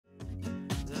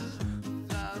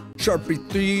Sharpie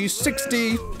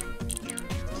 360.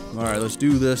 All right, let's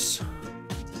do this.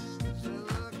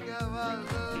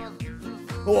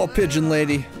 Oh, pigeon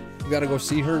lady. We gotta go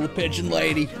see her, the pigeon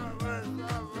lady.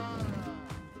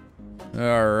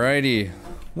 Alrighty.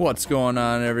 What's going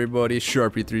on, everybody?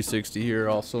 Sharpie 360 here,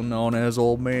 also known as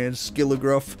Old Man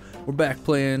Skillagruff. We're back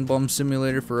playing Bum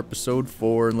Simulator for episode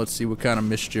 4, and let's see what kind of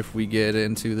mischief we get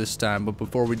into this time. But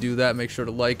before we do that, make sure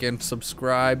to like and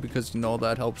subscribe, because you know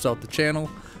that helps out the channel.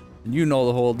 And you know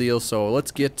the whole deal, so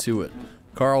let's get to it.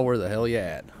 Carl, where the hell you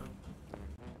at?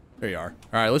 There you are.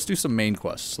 Alright, let's do some main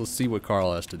quests. Let's see what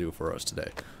Carl has to do for us today.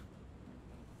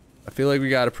 I feel like we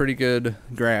got a pretty good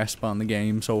grasp on the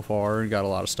game so far. We got a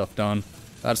lot of stuff done.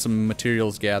 Got some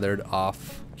materials gathered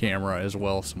off camera as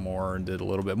well, some more, and did a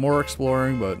little bit more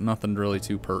exploring, but nothing really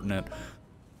too pertinent.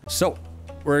 So,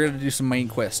 we're gonna do some main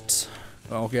quests.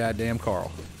 Oh goddamn,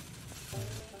 Carl.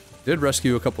 Did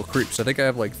rescue a couple of creeps. I think I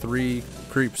have like 3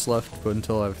 creeps left, but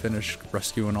until I finish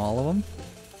rescuing all of them.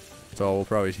 So we'll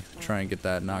probably try and get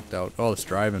that knocked out. Oh, it's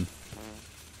driving.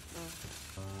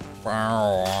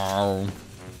 Oh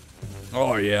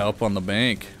yeah, up on the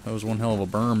bank. That was one hell of a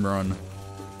berm run.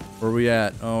 Where are we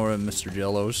at? Oh, we're at Mr.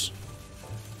 Jello's.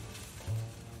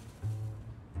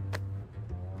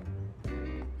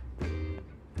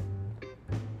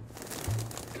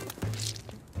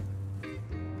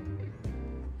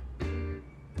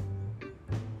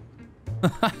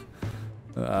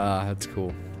 That's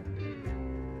cool.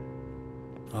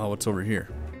 Oh, what's over here?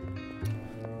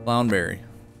 Clownberry.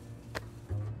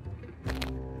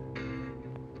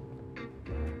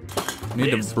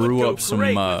 Need to brew up some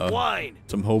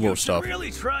hobo stuff.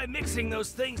 Really try mixing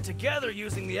those things together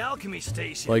using the alchemy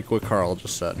station. Like what Carl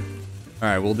just said. All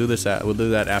right, we'll do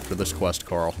that after this quest,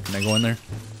 Carl. Can I go in there?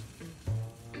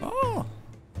 Oh,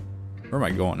 where am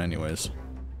I going, anyways?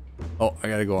 Oh, I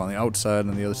gotta go on the outside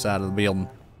and the other side of the building.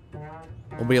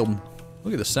 Oh, building.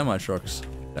 Look at the semi trucks.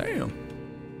 Damn.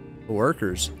 The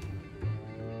workers.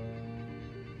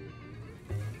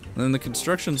 And then the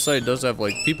construction site does have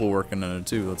like people working in it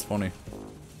too. That's funny.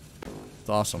 It's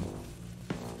awesome.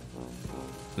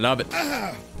 Love it.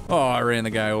 Oh, I ran the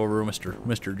guy over,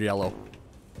 Mr. Jello.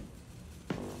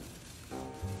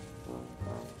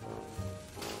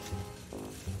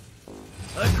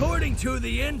 According to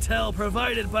the intel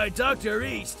provided by Dr.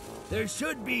 East, there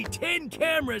should be 10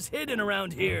 cameras hidden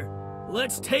around here.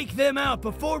 Let's take them out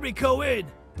before we go in.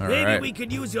 Maybe we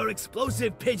could use your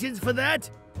explosive pigeons for that?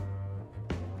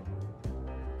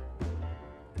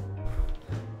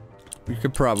 We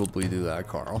could probably do that,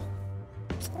 Carl.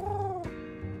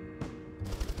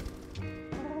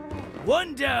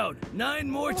 1 down,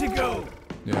 9 more to go.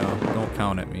 Yeah, don't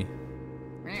count at me.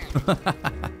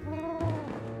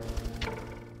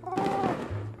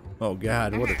 Oh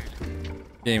God, what a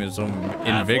game is so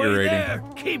invigorating. There.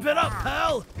 Keep it up,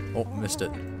 pal. Oh, missed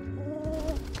it.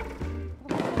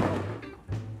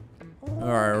 All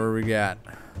right, where we got?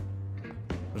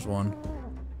 There's one.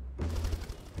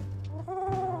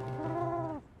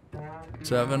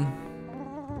 7.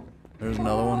 There's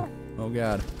another one. Oh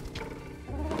God.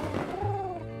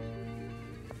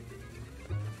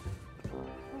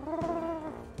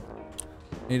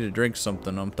 Need to drink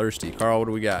something. I'm thirsty. Carl, what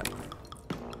do we got?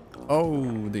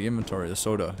 Oh, the inventory, the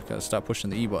soda. Gotta stop pushing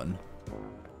the E button.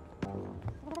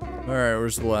 Alright,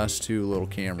 where's the last 2 little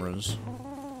cameras?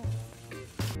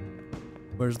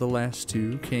 Where's the last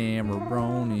 2 camera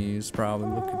bronies? Probably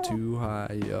looking too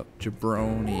high up,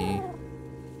 jabroni.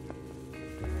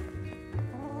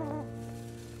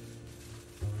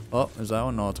 Oh, is that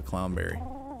one? No, it's a clownberry.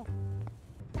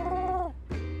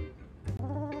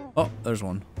 Oh, there's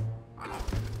one.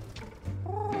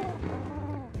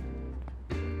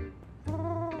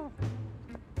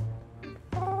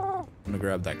 I'm gonna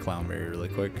grab that clownberry really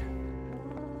quick.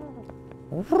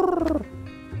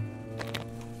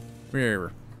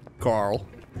 Here, Carl.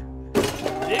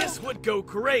 This would go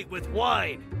great with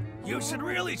wine. You should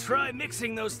really try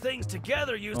mixing those things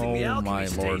together using the alchemy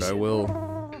station. Oh my lord, I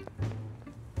will.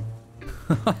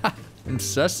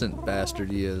 Incessant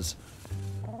bastard he is.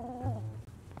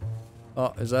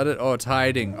 Oh, is that it? Oh, it's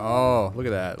hiding. Oh, look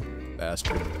at that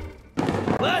bastard.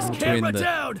 Last camera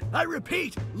down! I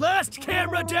repeat, last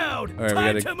camera down! All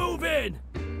right, Time to move in!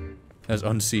 As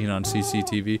unseen on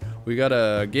CCTV. We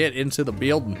gotta get into the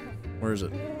building. Where is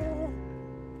it?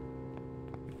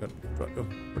 What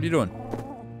are you doing?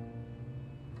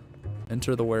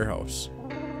 Enter the warehouse.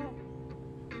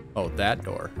 Oh, that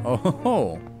door.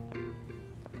 Oh.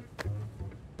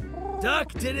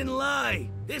 Doc didn't lie.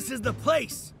 This is the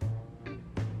place.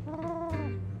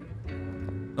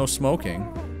 No smoking.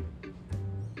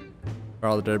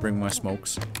 Carl, did I bring my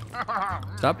smokes?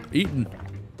 Stop eating.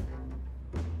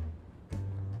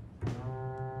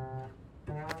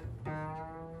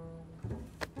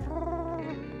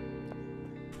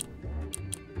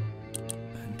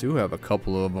 do have a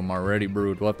couple of them already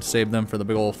brewed. We'll have to save them for the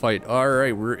big old fight.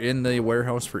 Alright, we're in the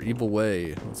warehouse for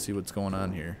F.W.Y.T. Let's see what's going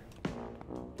on here.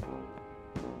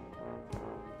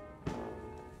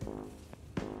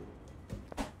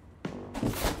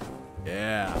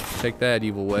 Yeah, take that,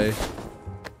 F.W.Y.T.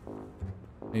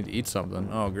 Need to eat something.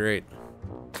 Oh, great.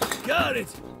 Got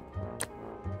it!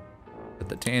 Got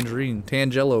the tangerine.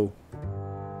 Tangello.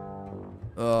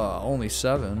 Only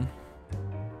 7.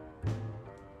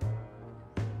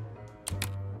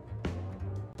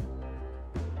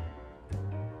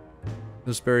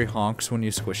 This berry honks when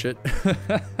you squish it.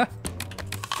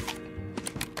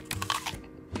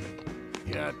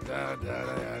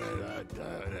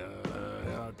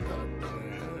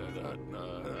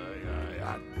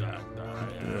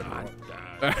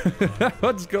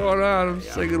 What's going on? I'm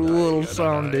singing a little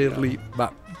song, Dave Leap.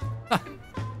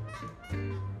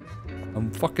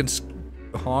 I'm fucking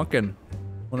honking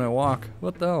when I walk.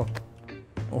 What the hell?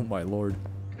 Oh my lord.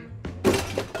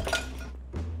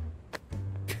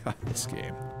 God, this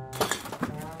game.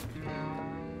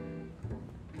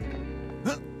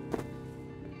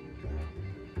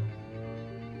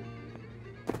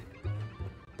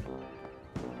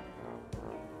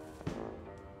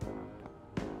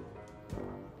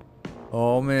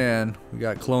 Oh man, we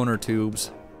got cloner tubes.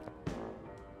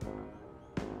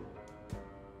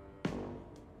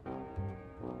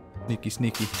 Sneaky,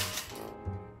 sneaky.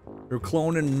 They're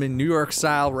cloning New York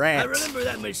style rats. I remember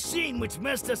that machine which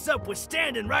messed us up was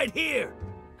standing right here.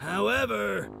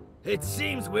 However, it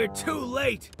seems we're too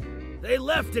late. They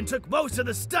left and took most of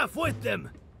the stuff with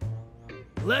them.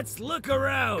 Let's look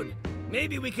around.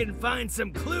 Maybe we can find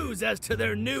some clues as to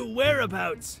their new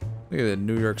whereabouts. Look at the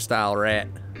New York style rat.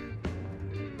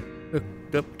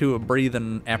 Hooked up to a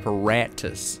breathing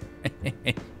apparatus. God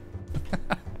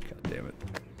damn it.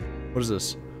 What is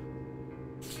this?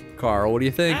 Carl, what do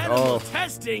you think? Animal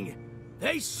testing!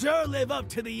 They sure live up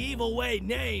to the F.W.Y.T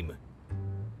name.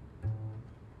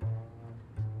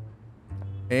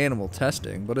 Animal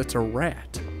testing, but it's a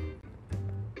rat.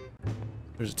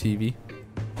 There's a TV.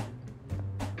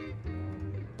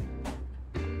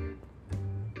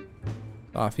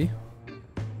 Coffee.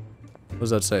 What does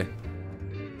that say?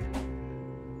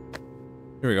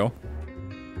 Here we go.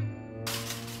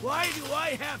 Why do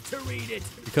I have to read it?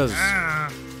 Because...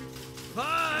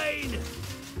 Fine.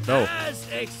 No. As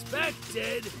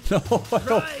expected. No,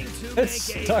 trying to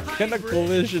it's make stuck a in a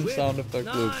collision sound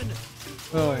effect loop.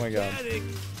 Oh my god. Organic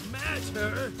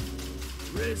matter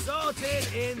resulted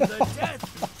in the death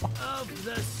of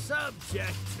the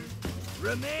subject.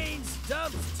 Remains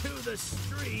dumped to the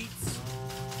streets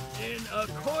in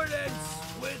accordance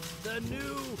with the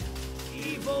new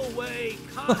F.W.Y.T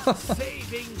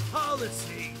cost-saving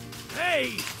policy.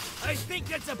 Hey, I think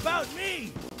that's about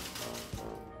me.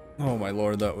 Oh my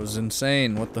lord, that was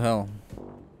insane. What the hell?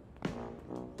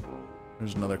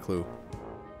 There's another clue.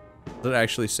 Does it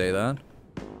actually say that?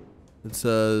 It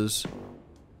says...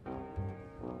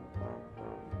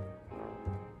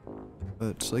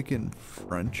 It's like in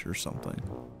French or something.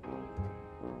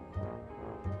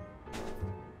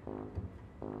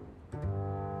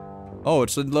 Oh,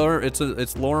 it's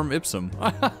lorem ipsum.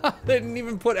 They didn't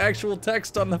even put actual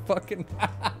text on the fucking...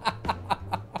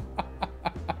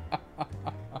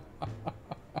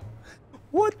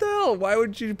 What the hell? Why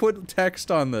would you put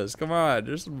text on this? Come on,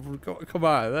 just come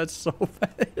on. That's so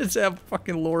bad. It's have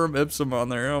fucking lorem ipsum on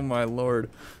there. Oh my lord.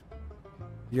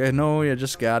 You know, you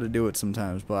just gotta do it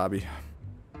sometimes, Bobby.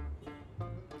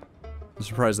 I'm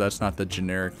surprised that's not the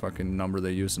generic fucking number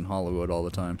they use in Hollywood all the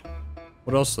time.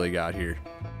 What else do they got here?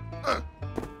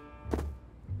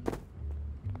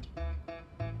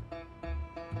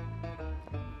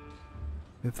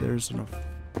 If there's enough...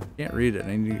 Can't read it.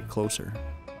 I need to get closer.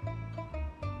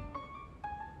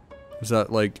 Is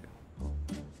that like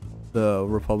the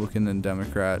Republican and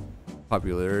Democrat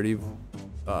popularity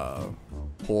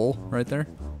poll right there?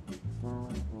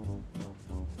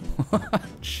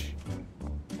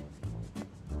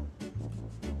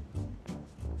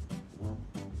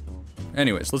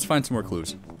 Anyways, let's find some more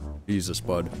clues. Jesus,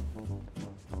 bud.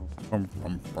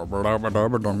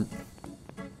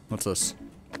 What's this?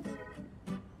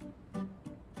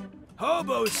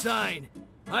 Hobo sign.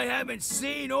 I haven't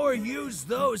seen or used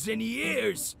those in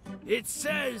years. It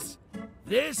says,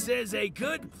 this is a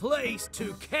good place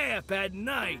to camp at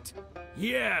night.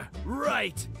 Yeah,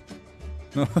 right.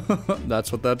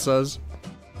 That's what that says?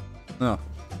 Oh,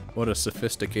 what a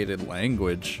sophisticated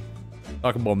language.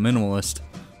 Talk about minimalist.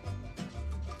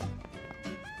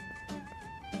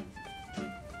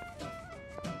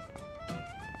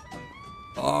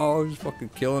 Oh, he's fucking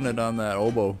killing it on that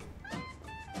oboe.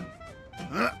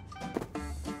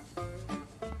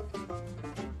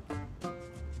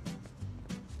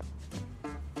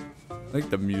 I like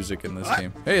the music in this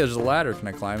game. Hey, there's a ladder. Can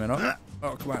I climb it up?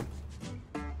 Oh, come on.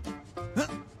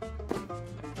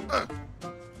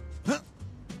 Can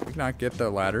I not get the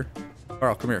ladder?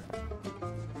 Carl, come here.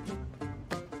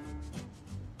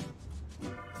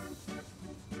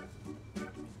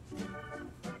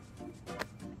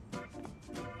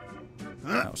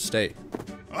 Now stay.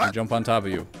 I'll jump on top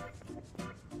of you.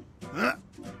 God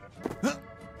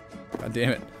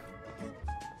damn it.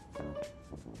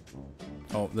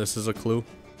 Oh, this is a clue.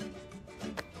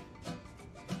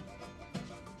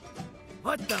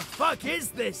 What the fuck is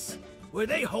this? Were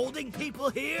they holding people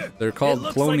here? They're called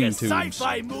cloning tubes. It looks like a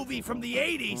sci-fi tubes. movie from the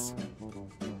 80s.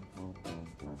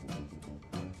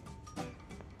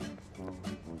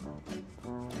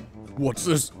 What's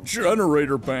this?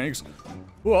 Generator banks.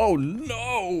 Oh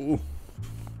no!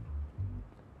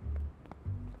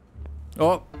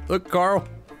 Oh, look, Carl.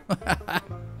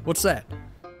 What's that?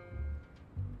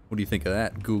 What do you think of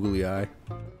that, googly eye?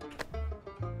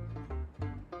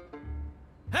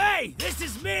 Hey, this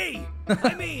is me!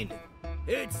 I mean,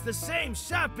 it's the same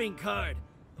shopping cart.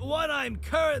 What I'm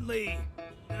currently,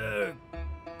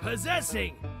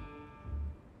 possessing.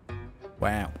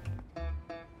 Wow.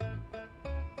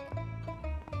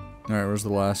 Alright, where's the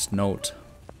last note?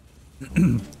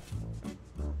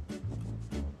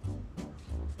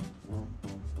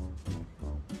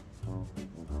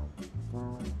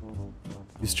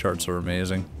 These charts are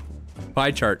amazing.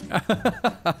 Pie chart.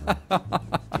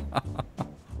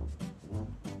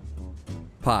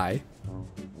 Pie.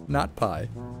 Not pie.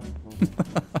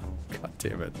 God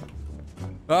damn it.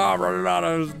 Oh, I'm running out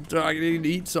of... I need to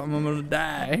eat something. I'm gonna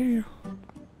die.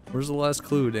 Where's the last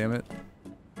clue, damn it?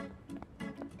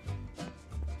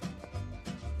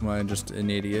 Am I just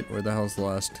an idiot? Where the hell's the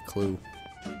last clue?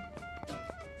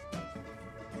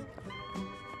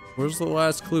 Where's the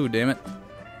last clue, damn it?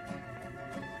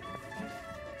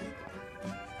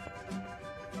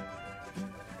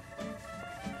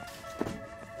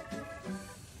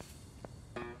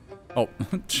 Oh,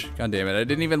 god damn it, I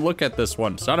didn't even look at this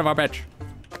one. Son of a bitch.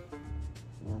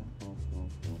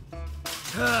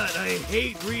 God, I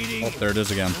hate reading. Oh, there it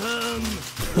is again.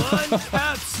 One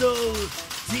capsule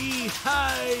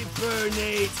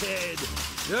dehibernated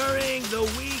during the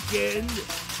weekend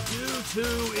due to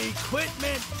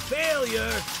equipment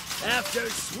failure after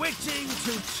switching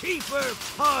to cheaper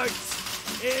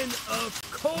parts in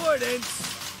accordance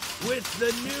with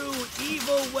the new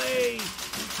Evil.Y.T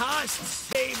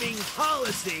cost-saving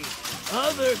policy.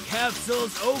 Other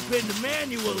capsules opened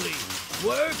manually.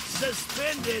 Work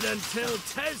suspended until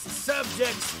test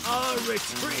subjects are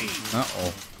retrieved.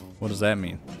 Uh-oh. What does that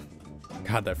mean?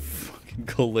 God, that fucking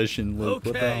collision loop.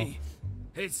 Okay.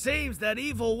 It seems that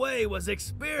Evil.Y.T was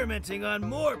experimenting on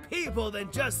more people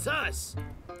than just us.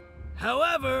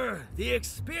 However, the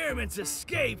experiments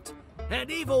escaped,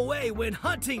 and Evil.Y.T went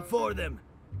hunting for them.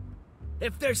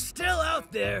 If they're still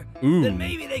out there, then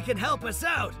maybe they can help us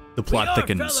out. The plot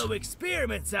thickens. We are fellow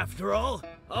experiments, after all.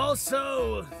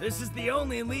 Also, this is the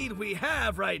only lead we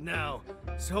have right now,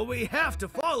 so we have to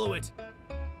follow it.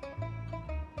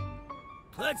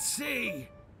 Let's see.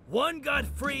 One got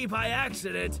free by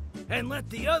accident and let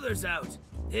the others out.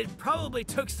 It probably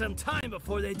took some time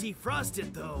before they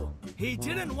defrosted, though. He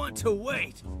didn't want to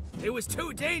wait. It was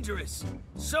too dangerous,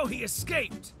 so he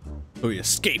escaped. Oh, he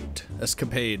escaped.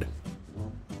 Escapade.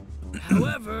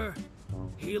 However,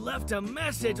 he left a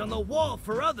message on the wall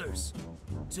for others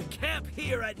to camp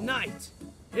here at night.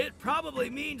 It probably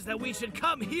means that we should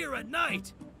come here at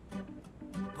night.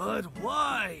 But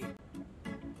why?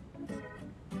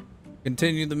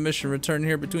 Continue the mission. Return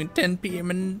here between 10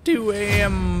 p.m. and 2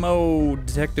 a.m. Oh,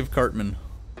 Detective Cartman.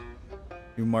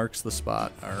 Who marks the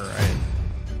spot. Alright.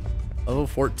 Level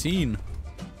 14.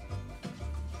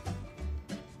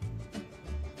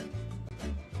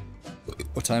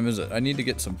 What time is it? I need to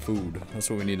get some food. That's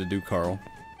what we need to do, Carl.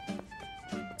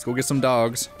 Let's go get some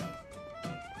dogs.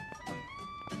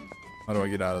 How do I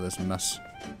get out of this mess?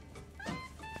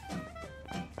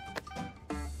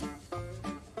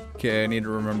 Okay, I need to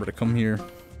remember to come here.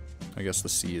 I guess the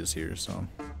sea is here, so.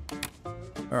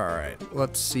 Alright,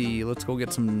 let's see. Let's go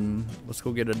get some. Let's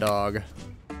go get a dog.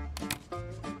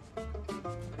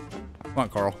 Come on,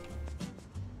 Carl.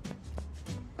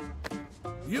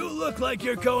 You look like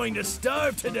you're going to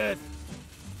starve to death.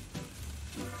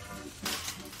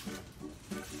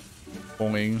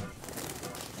 Boing.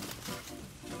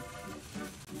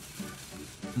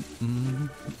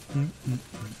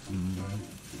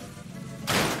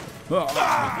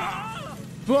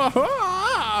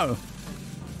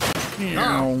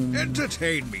 Now,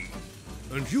 entertain me,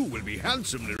 and you will be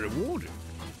handsomely rewarded.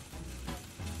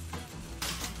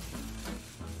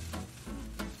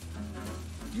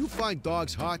 you find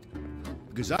dogs hot?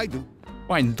 Because I do.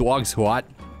 Find dogs hot.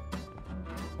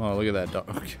 Oh, look at that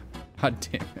dog. God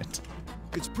damn it.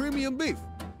 It's premium beef,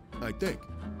 I think.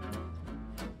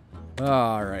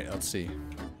 All right, let's see.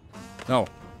 No.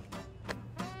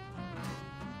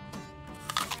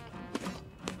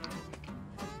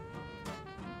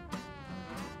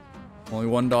 Only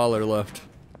 $1 left.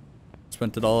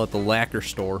 Spent it all at the lacquer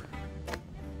store.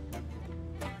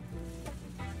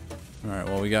 Alright,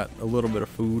 well, we got a little bit of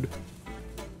food.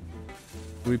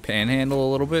 We panhandle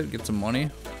a little bit, get some money.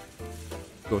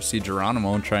 Go see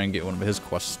Geronimo and try and get one of his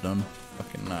quests done.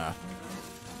 Fucking,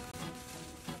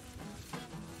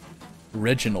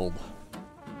 Reginald.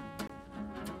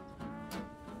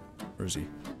 Where is he?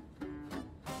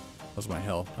 How's my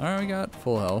health? Alright, we got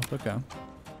full health. Okay.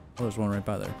 Oh, there's one right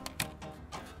by there.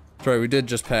 Sorry, we did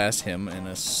just pass him in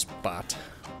a spot.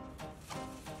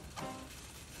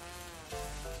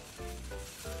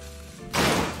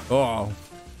 Oh.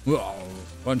 Whoa.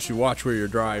 Why don't you watch where you're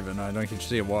driving? I don't get you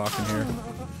see him walking here.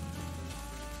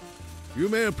 You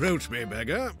may approach me,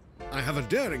 beggar. I have a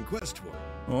daring quest for you.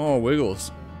 Oh,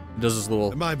 Wiggles. He does his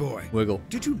little My boy, wiggle.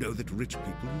 did you know that rich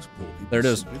people use poor people There it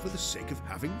is. simply for the sake of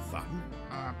having fun?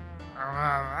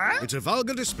 It's a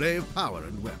vulgar display of power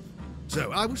and wealth.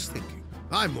 So I was thinking,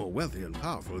 I'm more wealthy and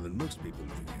powerful than most people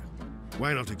living here.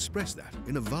 Why not express that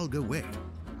in a vulgar way?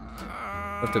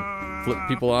 Have to flip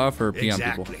people off or pee on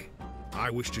people? Exactly. I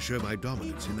wish to show my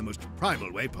dominance in the most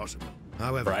primal way possible.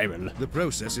 However, Primal. the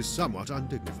process is somewhat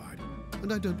undignified,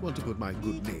 and I don't want to put my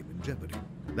good name in jeopardy.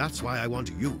 That's why I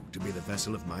want you to be the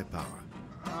vessel of my power.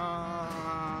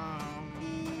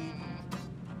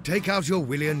 Take out your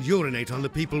willy and urinate on the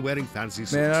people wearing fancy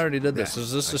suits. Man, I already did this. That,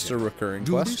 Is this I just said. a recurring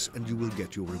Do quest? this and you will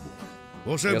get your reward. I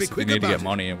Also, guess be if you quick need to about get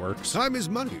money, it works. Time is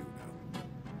money, you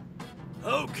know.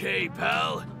 Okay,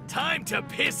 pal. Time to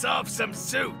piss off some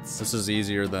suits. This is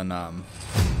easier than, Alright,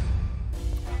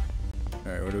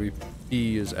 what do we...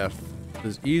 E is F.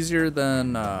 This is easier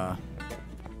than, trying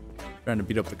to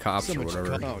beat up the cops or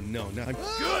whatever. Oh, no, not...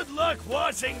 Good luck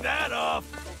washing that off.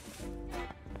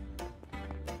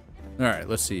 Alright,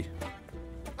 let's see.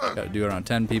 Gotta do it on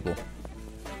 10 people.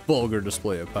 Vulgar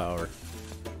display of power.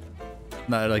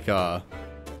 Not like,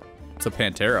 it's a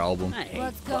Pantera album.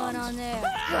 What's going on there?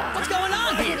 What's going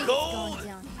on here? Gold?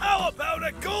 How about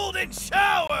a golden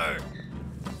shower?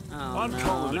 Oh, I'm no,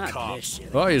 calling the not cops. this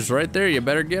shit. Oh, he's right there. You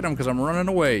better get him because I'm running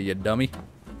away, you dummy.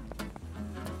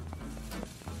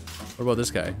 What about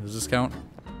this guy? Does this count?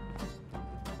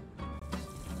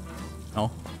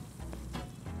 No.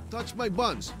 Touch my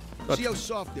buns. Touch- See how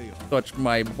soft they are. Touch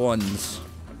my buns.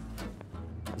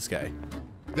 This guy.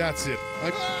 That's it.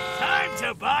 Time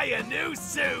to buy a new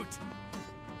suit.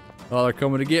 Oh, they're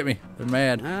coming to get me. They're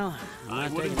mad. Well, I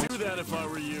I'm not wouldn't taking do that if I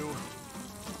were you.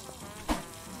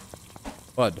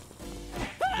 Bud.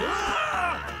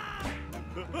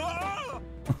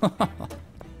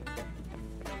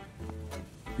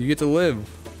 You get to live.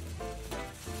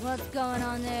 What's going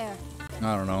on there?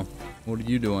 I don't know. What are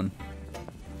you doing?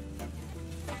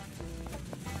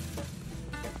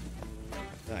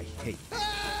 I hate.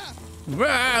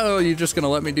 Well, you just gonna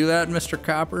let me do that, Mr.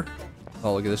 Copper?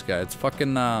 Oh, look at this guy. It's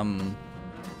fucking,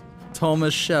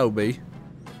 Thomas Shelby.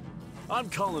 I'm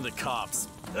calling the cops.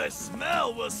 The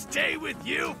smell will stay with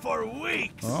you for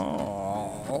weeks.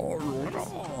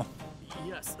 Oh,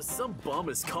 Yes, some bum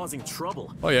is causing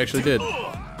trouble. you actually did.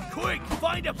 Quick,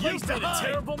 find a You place to made a hide.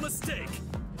 terrible mistake.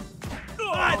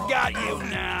 I've got you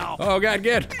now. Oh, God,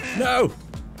 get. No!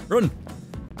 Run!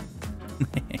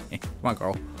 Come on,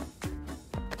 Carl.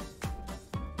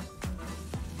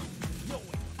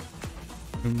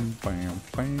 Bam,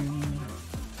 bam.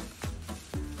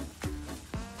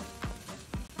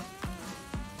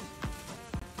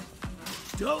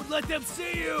 Don't let them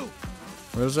see you.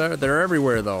 Where's that? They're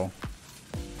everywhere, though.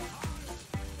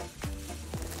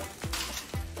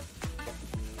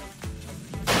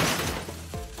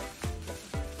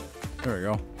 There we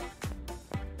go.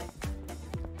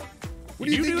 What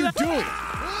do you think you're doing?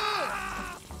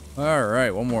 All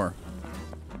right, one more.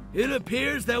 It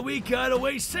appears that we got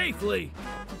away safely.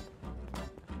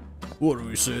 What do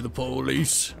we say, the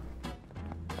police?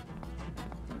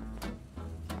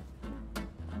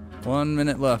 1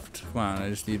 minute left. Come on, I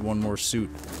just need one more suit.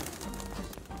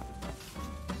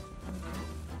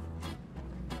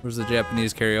 Where's the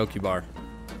Japanese karaoke bar?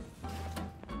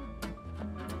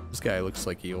 This guy looks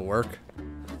like he'll work.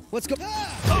 Let's go.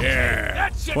 Yeah,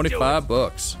 That should do 25 it.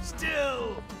 bucks.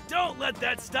 Still, don't let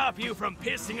that stop you from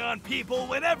pissing on people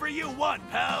whenever you want,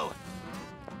 pal.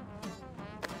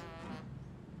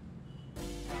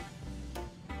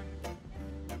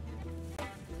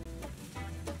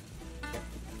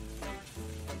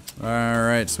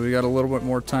 Alright, so we got a little bit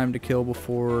more time to kill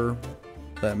before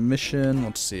that mission.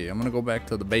 Let's see. I'm gonna go back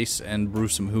to the base and brew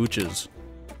some hooches.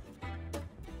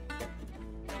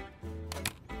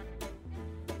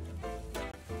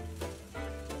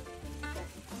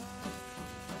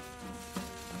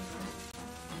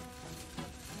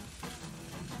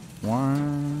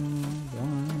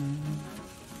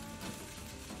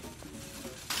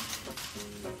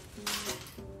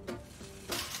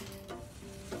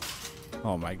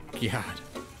 Oh my god.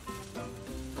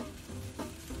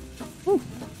 Woo.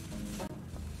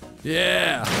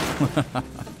 Yeah.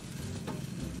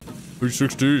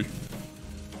 360.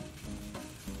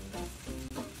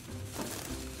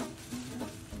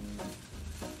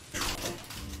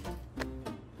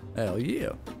 Hell yeah.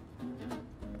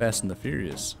 Fast and the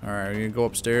Furious. Alright, we're gonna go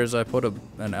upstairs. I put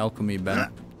an alchemy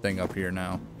bent thing up here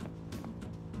now.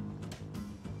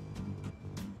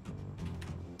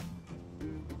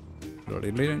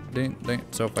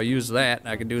 So if I use that,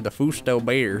 I can do the Fusto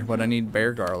bear, but I need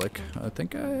bear garlic. I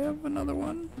think I have another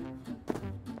one.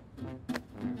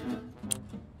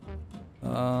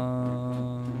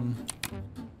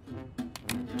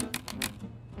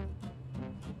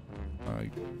 I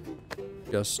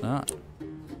guess not.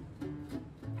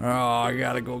 Oh, I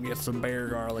gotta go get some bear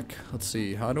garlic. Let's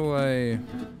see, how do I...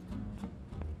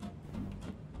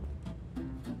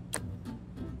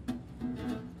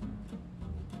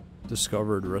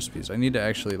 Discovered recipes. I need to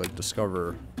actually like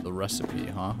discover the recipe,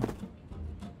 huh?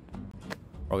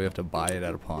 Probably have to buy it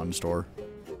at a pawn store.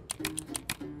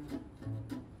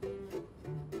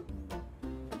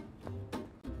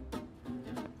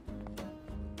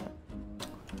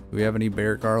 Do we have any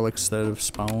bear garlics that have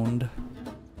spawned?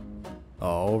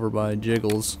 Oh, over by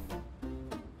Jiggles.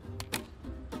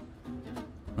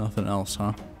 Nothing else,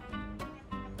 huh?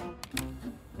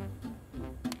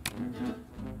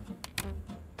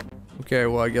 Okay,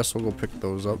 well I guess we'll go pick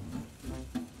those up.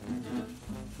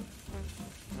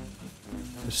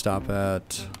 Just stop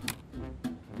at...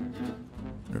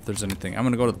 if there's anything. I'm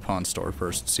gonna go to the pawn store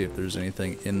first to see if there's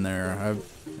anything in there. I'm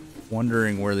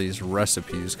wondering where these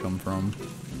recipes come from.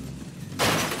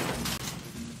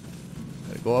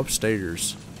 Gotta go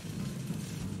upstairs.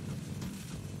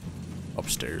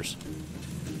 Upstairs.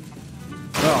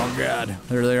 Oh god,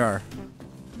 there they are.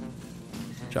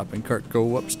 Shopping cart,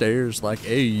 go upstairs like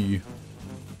a.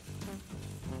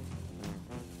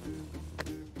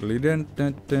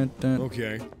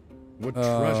 Okay. What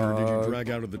treasure did you drag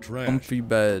out of the trash? Comfy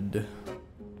bed.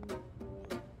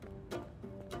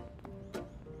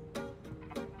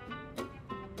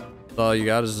 All you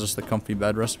got is just the comfy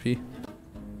bed recipe?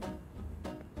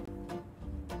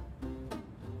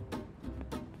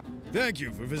 Thank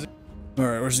you for visiting.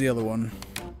 Alright, where's the other one?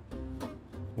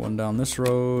 One down this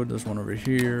road, there's one over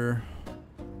here.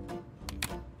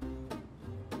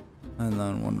 And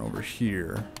then one over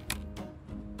here.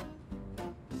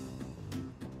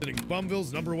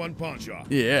 Bumville's #1 pawn shop.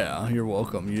 Yeah, you're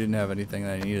welcome. You didn't have anything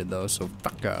that I needed though, so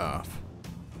fuck off.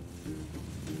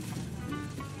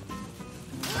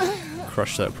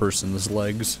 Crush that person's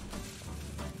legs.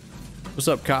 What's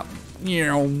up, cop?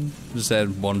 Just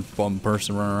had one bum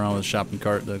person running around with a shopping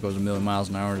cart that goes a million miles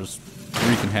an hour, just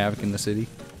wreaking havoc in the city.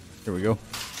 Here we go.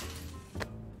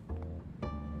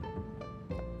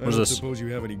 I don't suppose you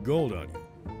have any gold on you.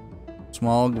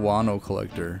 Small guano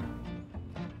collector.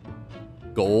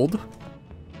 Gold?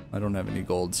 I don't have any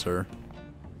gold, sir.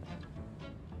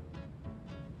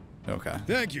 Okay.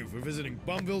 Thank you for visiting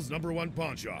Bumville's #1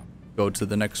 pawn shop. Go to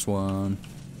the next one.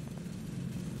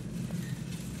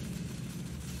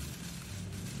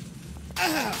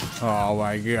 Oh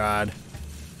my god.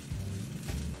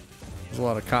 There's a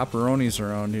lot of copperonis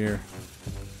around here.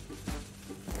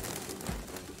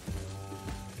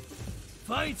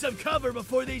 Find some cover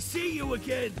before they see you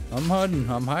again. I'm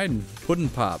hiding. Pudding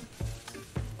pop.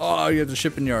 Oh, you have the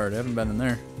shipping yard. I haven't been in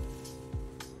there.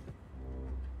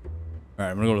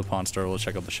 Alright, I'm gonna go to the pawn store. We'll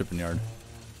check out the shipping yard.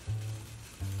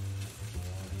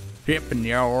 Shipping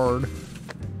yard.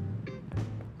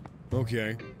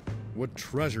 Okay. What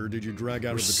treasure did you drag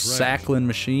out of the trash? Sacklin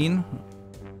machine.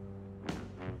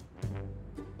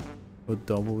 With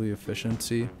double the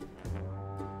efficiency.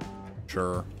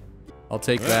 Sure. I'll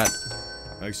take that.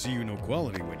 I see you know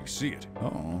quality when you see it.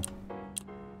 Uh-oh.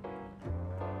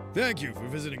 Thank you for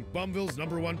visiting Bumville's #1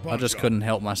 pawn shop. I just couldn't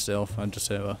help myself. I just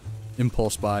have a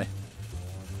impulse buy.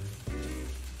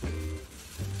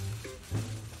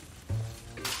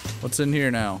 What's in here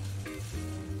now?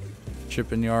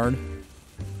 Shipping yard.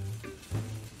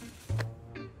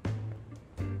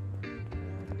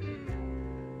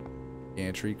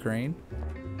 Gantry crane.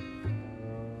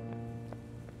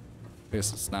 I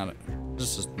guess it's not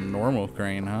just a normal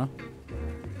crane, huh?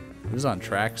 It is on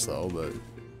tracks though, but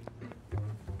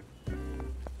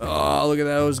oh, look at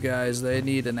those guys. They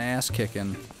need an ass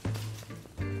kicking.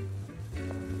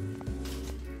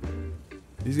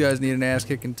 These guys need an ass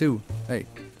kicking too. Hey,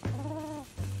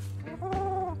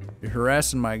 you're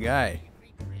harassing my guy.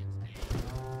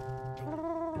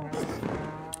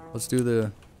 Let's do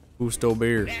the Busto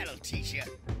beer. That'll teach ya.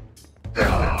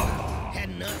 Had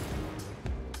enough.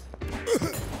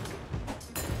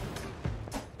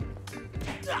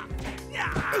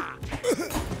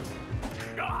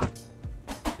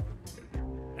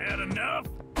 Had enough?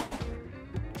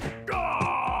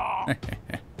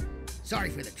 Sorry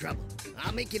for the trouble.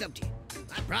 I'll make it up to you.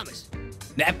 I promise.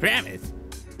 I promise.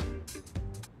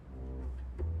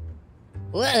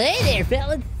 Well, hey there,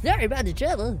 fellas. Sorry about the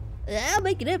trouble. I'll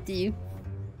make it up to you.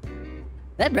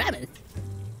 I promise.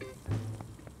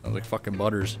 Sounds like fucking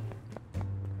Butters.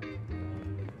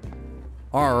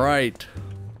 Alright.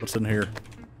 What's in here?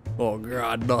 Oh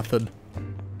god, nothing.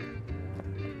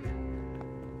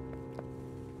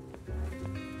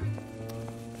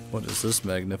 What is this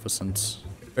magnificence?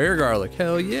 Bear garlic,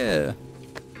 hell yeah!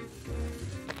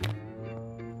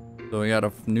 So we got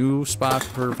a new spot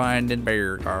for finding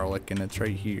bear garlic, and it's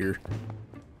right here.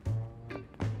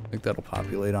 I think that'll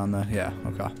populate on the, yeah,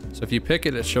 okay. So if you pick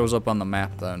it, it shows up on the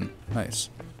map then. Nice.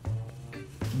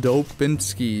 Dope and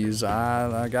skis.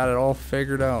 I got it all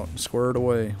figured out, squared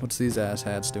away. What's these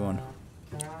asshats doing?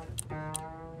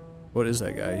 What is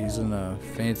that guy? He's in a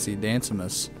fancy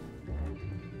Dancimus.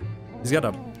 He's got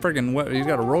a friggin' he's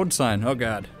got a road sign. Oh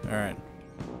god. Alright.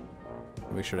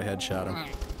 We should have headshot him.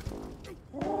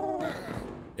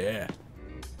 Yeah.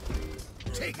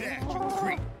 Take that, you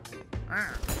creep.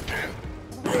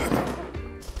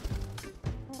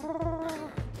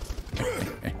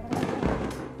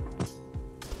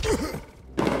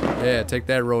 Yeah, take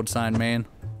that road sign, man.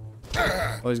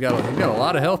 Oh, he's got a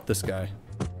lot of health, this guy.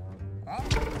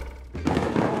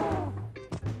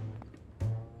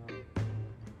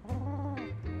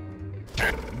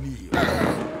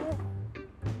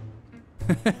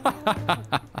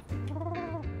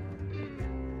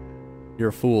 You're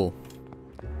a fool.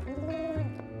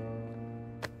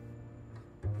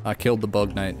 I killed the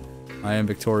bug knight. I am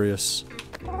victorious.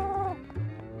 Oh,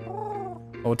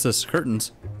 what's this?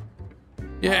 Curtains.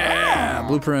 Yeah!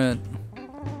 Blueprint.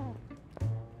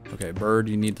 Okay, bird,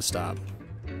 you need to stop.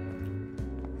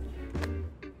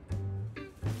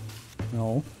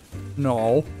 No.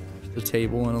 No. The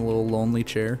table and a little lonely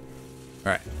chair.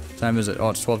 Alright. Time is it? Oh,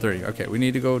 it's 12:30. Okay, we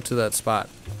need to go to that spot.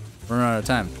 We're running out of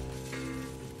time.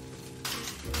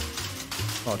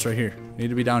 Oh, it's right here. We need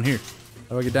to be down here.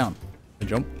 How do I get down? I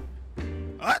jump?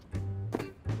 What?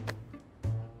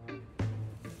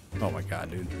 Oh my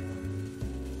god, dude.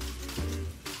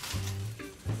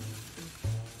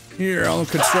 Here, all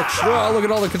the construction. Oh, look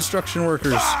at all the construction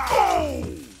workers. Oh,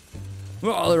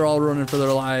 they're all running for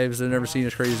their lives. They've never seen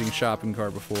a crazy shopping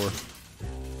cart before.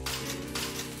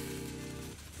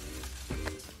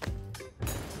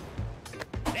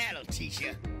 That'll teach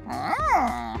ya.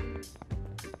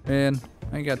 Man,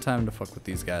 I ain't got time to fuck with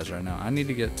these guys right now. I need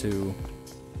to get to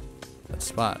that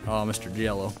spot. Oh, Mr.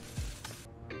 Jello.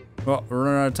 Oh, we're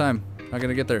running out of time. Not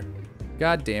gonna get there.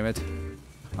 God damn it.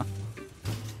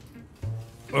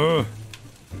 Ugh.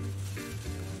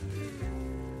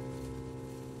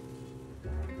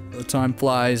 The time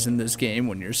flies in this game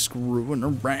when you're screwing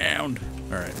around.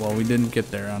 Alright, well, we didn't get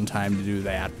there on time to do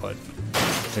that, but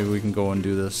maybe we can go and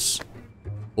do this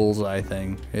bullseye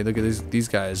thing. Hey, look at these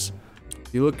guys.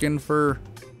 You looking for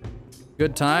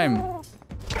good time?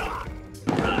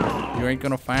 You ain't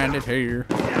gonna find it here.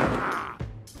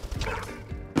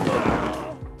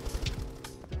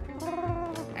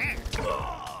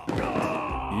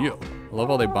 Yo, I love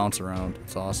how they bounce around.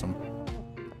 It's awesome.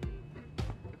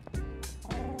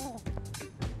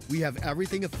 We have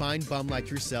everything a fine bum like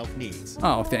yourself needs.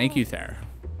 Oh, thank you, sir.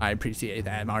 I appreciate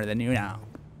that more than you know.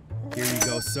 Here you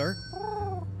go, sir.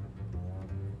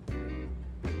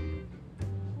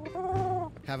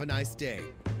 Have a nice day.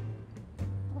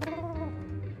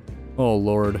 Oh,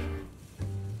 Lord.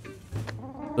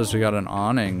 Says we got an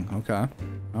awning. Okay.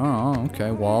 Oh,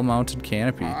 okay. Wall-mounted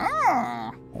canopy.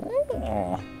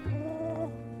 Oh.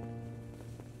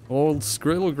 Old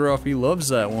Skrillgruff, he loves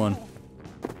that one.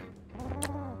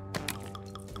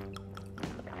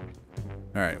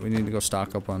 Alright, we need to go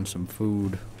stock up on some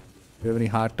food. Do you have any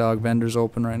hot dog vendors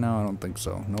open right now? I don't think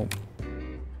so. Nope.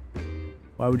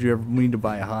 Why would you ever need to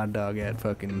buy a hot dog at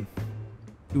fucking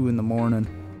 2 in the morning?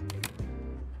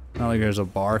 Not like there's a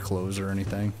bar closed or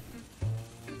anything.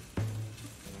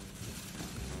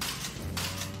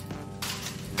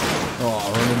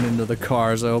 Oh, running into the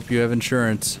cars. I hope you have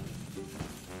insurance.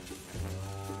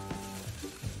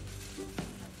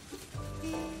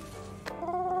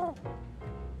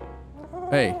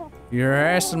 Hey, you're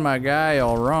harassing my guy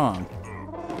all wrong.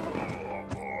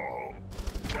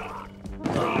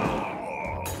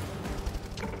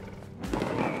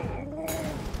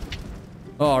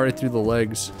 Oh, right through the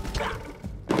legs.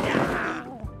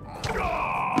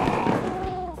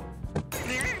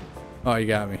 Oh, you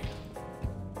got me.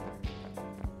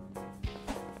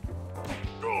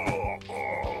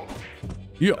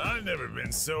 Yeah. I've never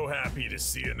been so happy to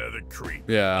see another creep.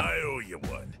 Yeah. I owe you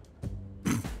one.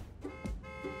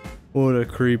 What a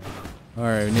creep.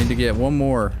 Alright, we need to get one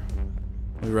more.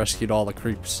 We rescued all the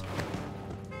creeps.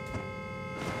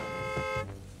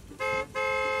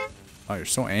 Oh, you're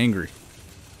so angry.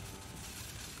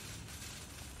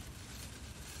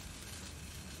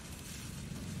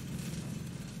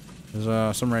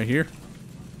 There's some right here.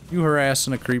 You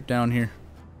harassing a creep down here.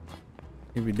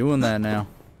 You be doing that now.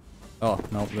 Oh,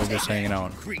 nope, they're just hanging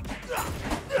out. Creep.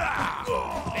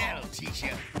 That'll teach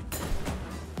you.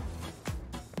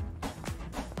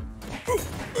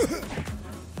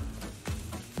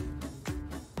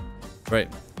 Right.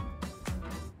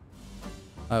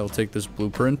 I will take this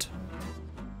blueprint.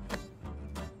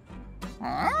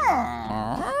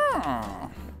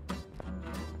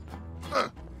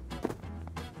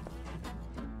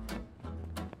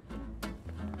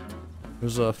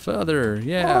 There's a feather,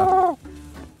 yeah. I'll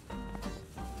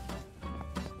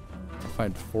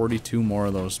find 42 more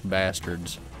of those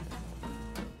bastards.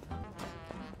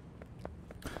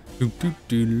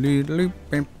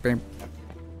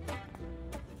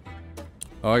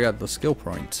 Oh, I got the skill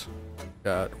point.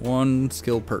 Got one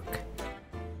skill perk.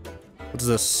 What's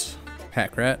this?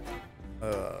 Pack rat?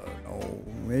 No,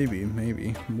 maybe.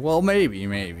 Well, maybe.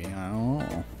 I don't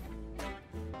know.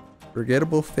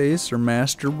 Forgettable face or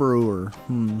master brewer?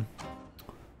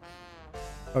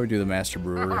 How we do the master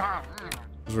brewer?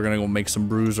 Because we're gonna go make some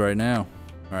brews right now.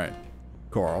 Alright.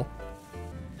 Carl.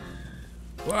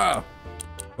 Wow!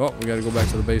 Oh, we gotta go back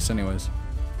to the base anyways.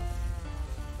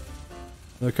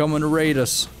 They're coming to raid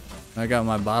us. I got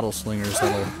my bottle slingers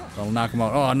that'll knock them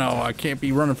out. Oh no, I can't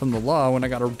be running from the law when I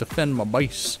gotta defend my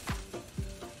base.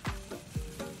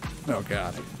 Oh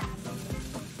god.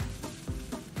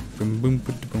 Boom boom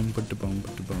boom boom boom boom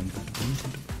boom boom.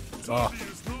 Oh.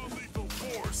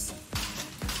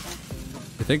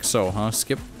 You think so, huh,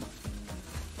 Skip?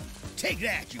 Take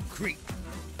that, you creep.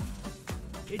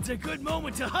 It's a good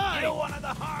moment to hide. You wanted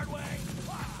the hard way.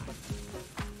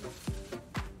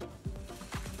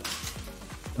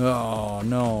 Oh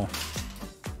no.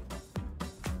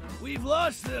 We've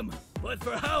lost them, but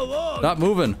for how long? Stop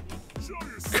moving.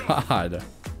 God.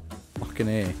 Fucking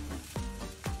A.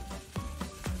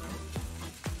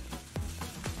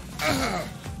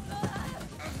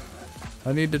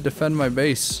 I need to defend my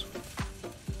base.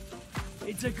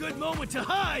 It's a good moment to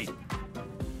hide.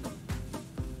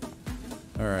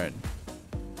 Alright.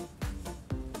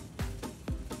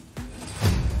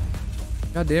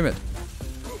 God damn it.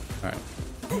 Alright.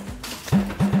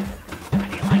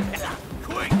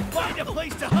 Quick, find a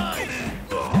place to hide.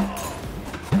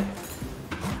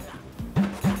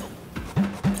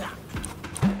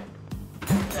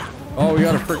 Oh, we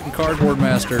got a freaking cardboard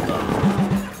master.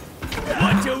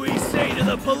 What do we say to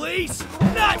the police?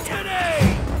 Not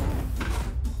today!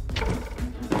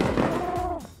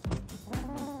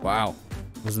 Wow.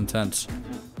 It was intense.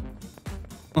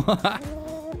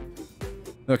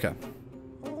 Okay.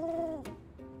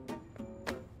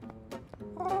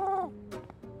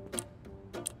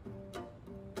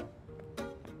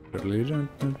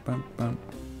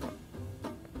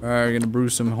 Alright, we're gonna brew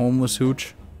some homeless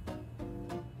hooch.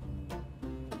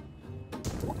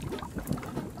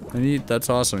 That's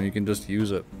awesome, you can just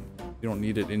use it. You don't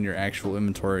need it in your actual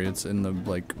inventory, it's in the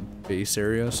like base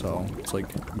area, so it's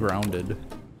like grounded.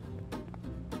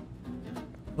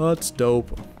 That's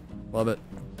dope. Love it.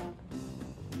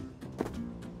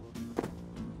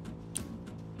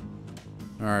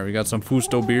 Alright, we got some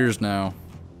Fusto beers now.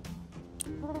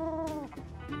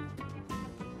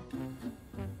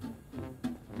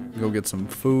 Go get some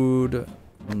food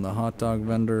from the hot dog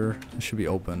vendor. It should be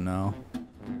open now.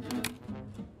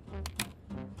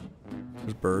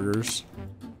 There's burgers.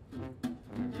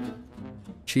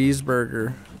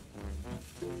 Cheeseburger.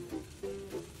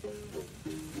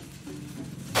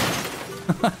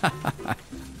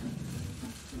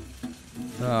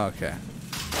 Okay.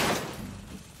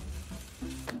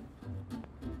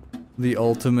 The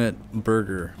ultimate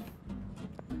burger.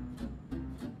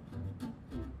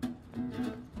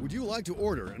 Would you like to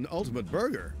order an ultimate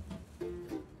burger?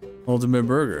 Ultimate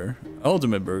burger.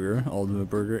 Ultimate burger,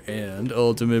 and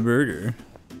ultimate burger.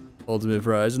 Ultimate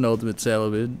fries and ultimate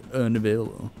salad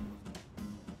unavailable.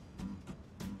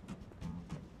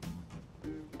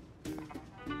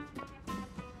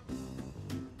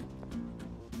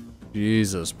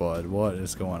 Jesus, bud, what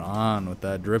is going on with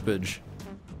that drippage?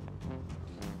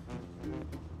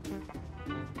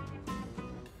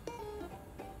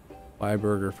 Buy a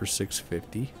burger for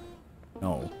 $6.50.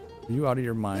 No, are you out of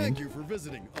your mind? Thank you for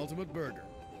visiting Ultimate Burger.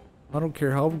 I don't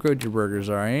care how good your burgers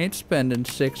are. I ain't spending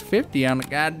 $6.50 on a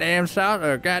goddamn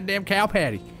goddamn cow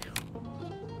patty.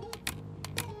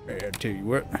 Hey, I'll tell you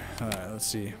what. All right, let's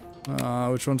see.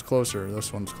 Which one's closer?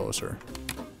 This one's closer.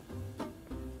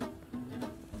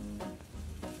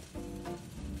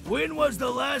 When was the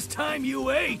last time you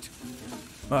ate?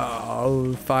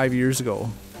 Oh, 5 years ago.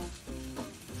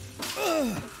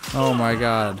 Oh my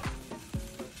God.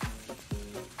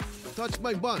 Touch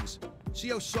my buns. See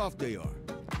how soft they are.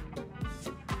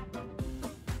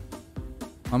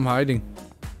 I'm hiding.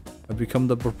 I've become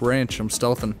the branch. I'm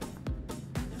stealthing.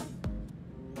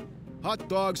 Hot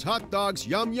dogs,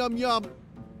 yum, yum, yum.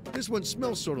 This one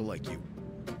smells sort of like you.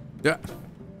 Yeah.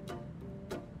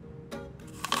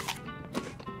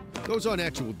 Those aren't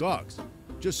actual dogs,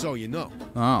 just so you know.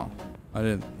 Oh,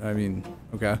 I mean,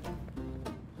 okay.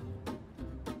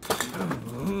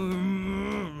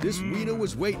 This wiener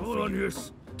was waiting Hold for on, you. you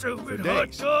stupid For hot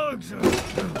days. dogs.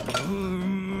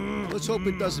 Let's hope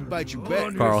it doesn't bite you Hold back.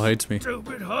 on, you Carl hates me.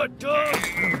 Stupid hot dogs.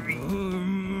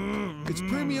 It's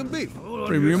premium beef. Hold on,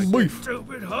 Premium you beef.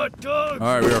 Stupid hot dogs. All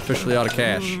right, we are officially out of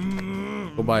cash.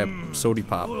 Go buy a soda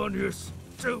pop. Hold on, you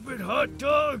stupid hot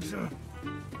dogs.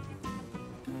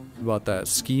 About that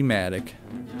schematic.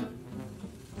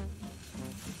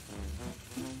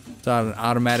 It's not an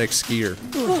automatic skier.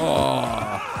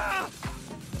 Oh.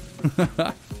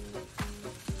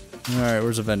 Alright,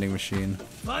 where's a vending machine?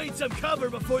 Find some cover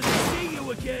before they see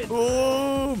you again.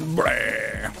 Oh,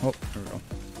 brah. Oh, there we go.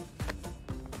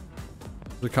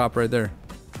 There's a cop right there.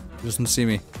 He doesn't see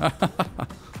me.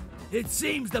 It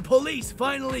seems the police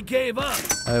finally gave up.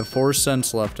 I have 4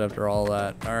 cents left after all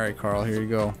that. Alright, Carl, here you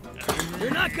go. You're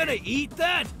not gonna eat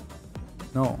that?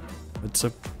 No, it's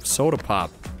a soda pop.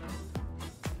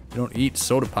 You don't eat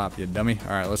soda pop, you dummy.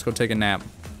 Alright, let's go take a nap.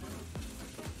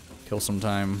 Kill some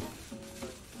time.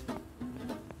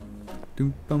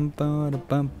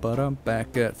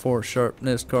 Back at 4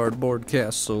 Sharpness Cardboard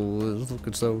Castle is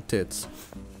looking so tits.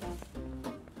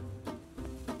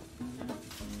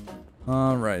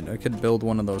 Alright, I could build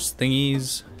one of those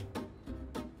thingies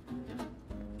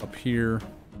up here.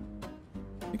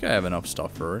 I think I have enough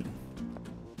stuff for it.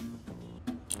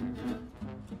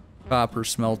 Copper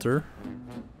smelter.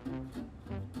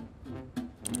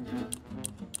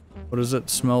 What does it?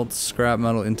 Smelt scrap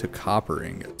metal into copper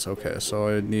ingots. Okay, so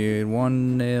I need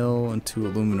 1 nail and 2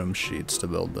 aluminum sheets to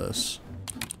build this.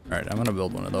 Alright, I'm gonna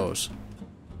build one of those.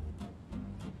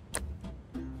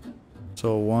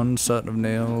 So 1 set of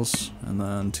nails and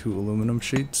then 2 aluminum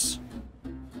sheets.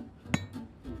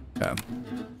 Okay.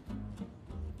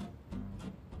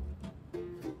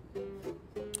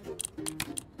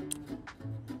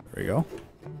 There we go.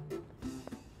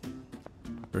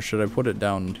 Or should I put it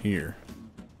down here?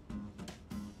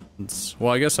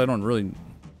 Well, I guess I don't really...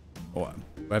 Oh,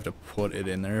 I have to put it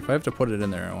in there. If I have to put it in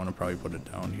there, I want to probably put it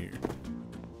down here.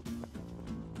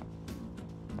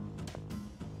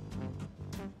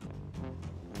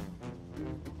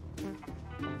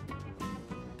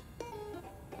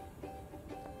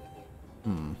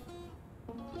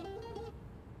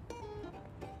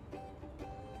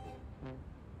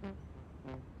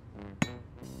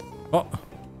 Oh!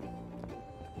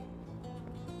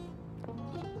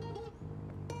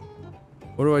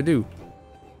 What do I do?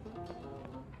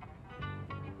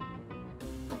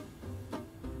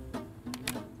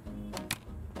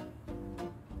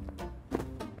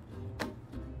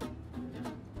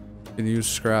 Can use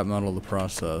scrap metal to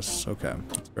process. Okay,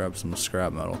 let's grab some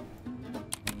scrap metal.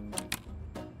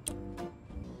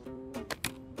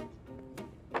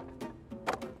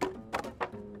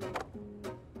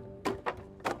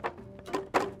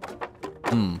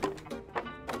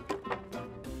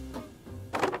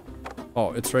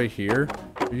 Oh, it's right here?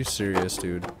 Are you serious,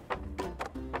 dude?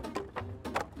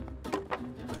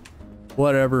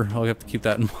 Whatever, I'll have to keep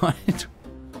that in mind.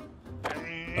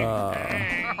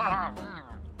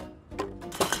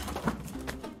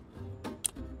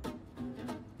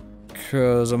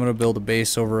 Because I'm gonna build a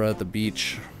base over at the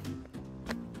beach.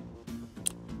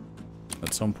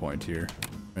 At some point here.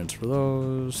 Transfer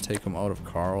those, take them out of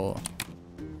Carl.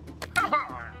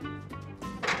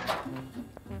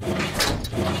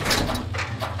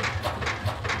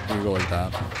 You go like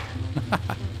that.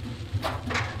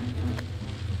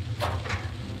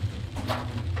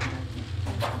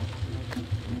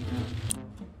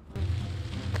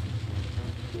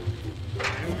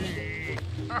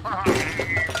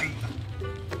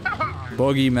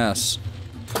 Buggy mess.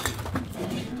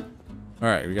 All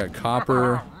right, we got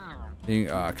copper,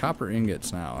 copper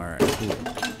ingots now. All right, cool.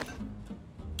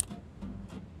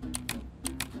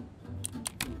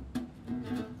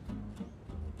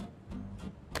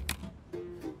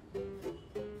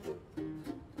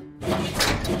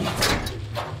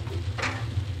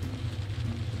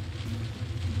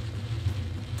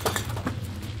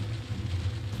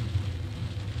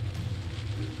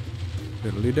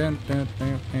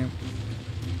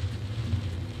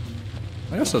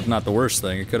 I guess that's not the worst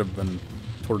thing. It could have been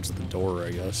towards the door,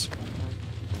 I guess.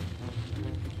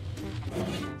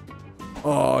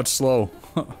 Oh, it's slow.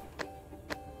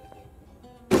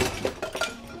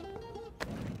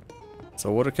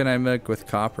 So what can I make with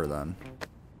copper then?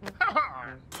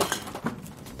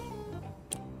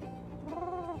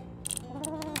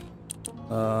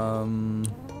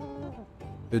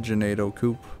 Pigeonado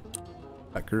coop.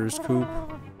 Pecker's coop.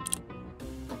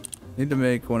 Need to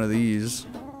make one of these.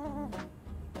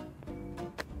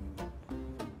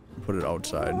 Put it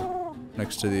outside,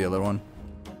 next to the other one.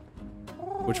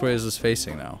 Which way is this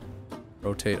facing now?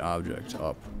 Rotate object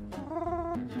up.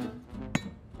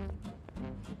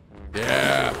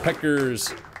 Yeah,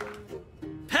 peckers.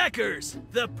 Peckers,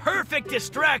 the perfect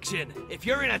distraction. If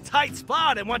you're in a tight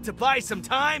spot and want to buy some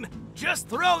time, just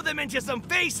throw them into some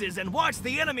faces and watch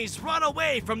the enemies run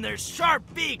away from their sharp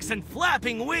beaks and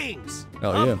flapping wings.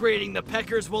 Hell yeah. Upgrading the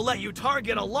peckers will let you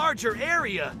target a larger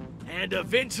area and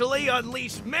eventually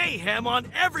unleash mayhem on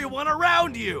everyone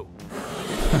around you.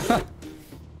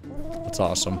 That's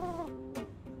awesome.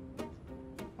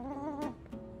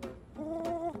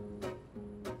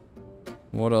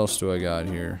 What else do I got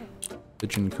here?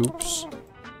 Pigeon coops.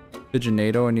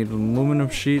 Pigeonado, I need an aluminum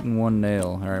sheet and 1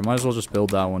 nail. Alright, might as well just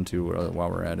build that one too while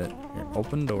we're at it. Here,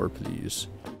 open door, please.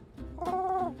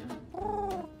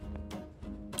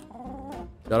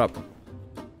 Shut up.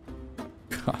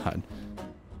 God.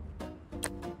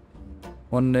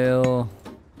 1 nail,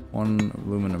 1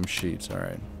 aluminum sheets,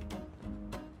 alright.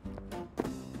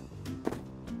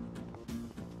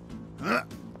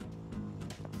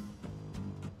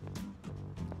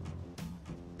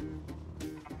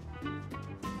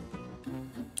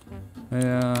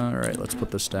 Yeah, alright, let's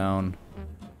put this down.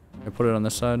 Can I put it on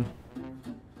this side?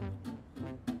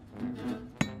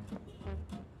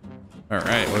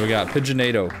 Alright, what do we got?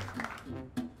 Pigeonado.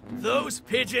 Those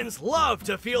pigeons love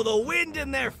to feel the wind in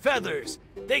their feathers.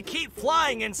 They keep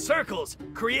flying in circles,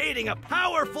 creating a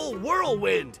powerful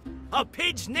whirlwind. A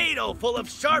pigeonado full of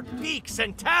sharp beaks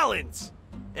and talons.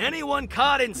 Anyone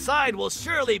caught inside will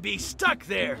surely be stuck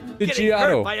there, getting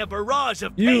hurt by a barrage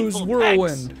of painful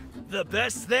whirlwind. pecks. The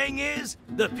best thing is,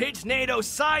 the pigeonado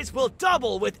size will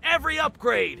double with every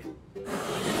upgrade.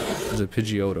 It's a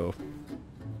Pidgeotto.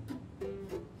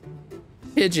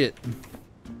 Pidgeot.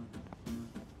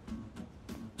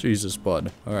 Jesus,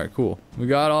 bud. Alright, cool. I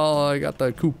got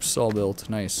the coops all built.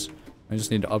 Nice. I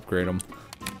just need to upgrade them.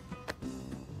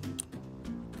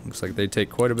 Looks like they take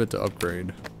quite a bit to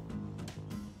upgrade.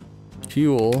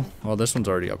 Fuel. Well, this one's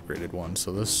already upgraded one,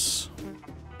 so this...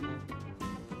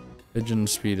 Pigeon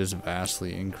speed is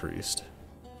vastly increased.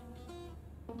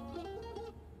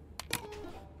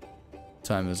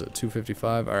 Time is at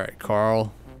 2:55. Alright,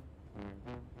 Carl.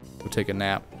 We'll take a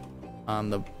nap on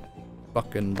the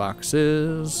fucking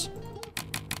boxes.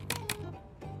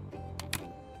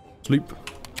 Sleep.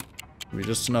 Give me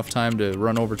just enough time to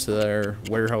run over to their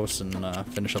warehouse and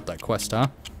finish up that quest, huh?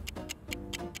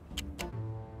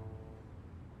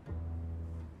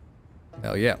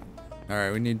 Hell yeah.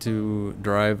 Alright, we need to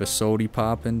drive a sody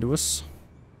pop into us.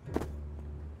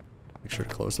 Make sure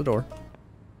to close the door.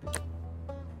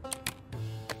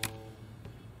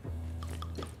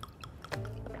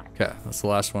 Okay, that's the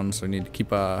last one, so we need to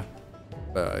keep our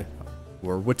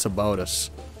wits about us.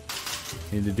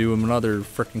 Need to do another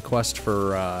frickin' quest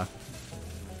for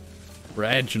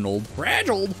Reginald.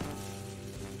 Reginald!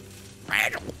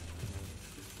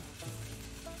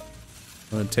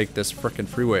 I'm gonna take this frickin'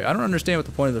 freeway. I don't understand what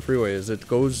the point of the freeway is. It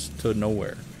goes to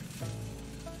nowhere.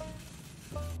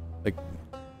 Like,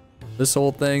 this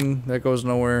whole thing, that goes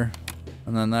nowhere.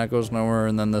 And then that goes nowhere,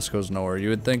 and then this goes nowhere. You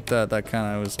would think that that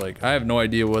kind of was like... I have no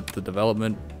idea what the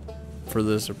development for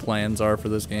this or plans are for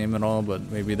this game and all,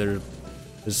 but maybe there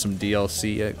is some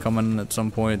DLC coming at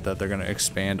some point that they're gonna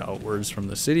expand outwards from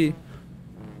the city.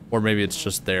 Or maybe it's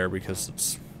just there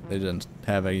because they didn't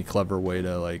have any clever way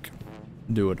to, like...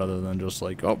 do it other than just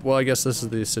like, oh, well, I guess this is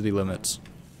the city limits.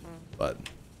 But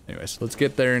anyways, let's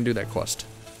get there and do that quest.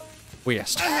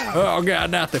 West. Oh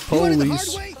god, not the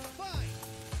police.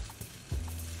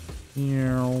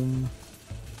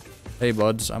 Hey,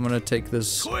 buds, I'm gonna take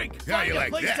this. Quick, How find you a like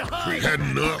place that, to hide.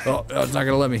 Heading up. Oh, it's not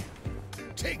gonna let me.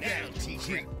 Take that, I'll teach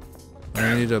you.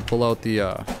 I need to pull out the.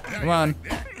 Come on.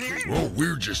 Well,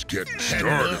 we're just getting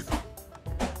started.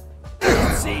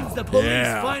 Seems the police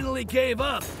Yeah. finally gave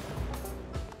up.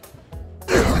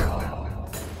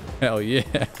 Hell yeah.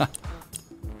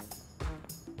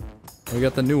 We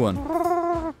got the new one.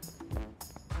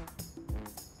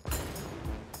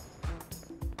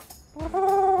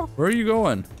 Where are you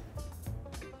going?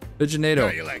 How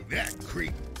Pigeonado. you like that,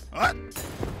 creep? What?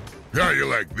 How you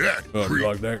like that, creep?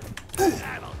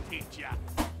 That'll teach ya.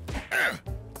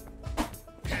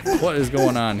 What is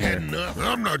going on here? Heading up.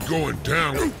 I'm not going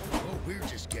down. Oh, we're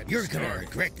just getting You're started. gonna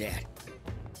regret that.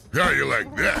 How you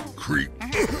like that, creep?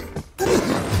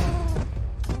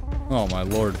 Oh my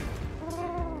lord.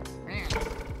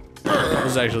 This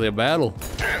is actually a battle.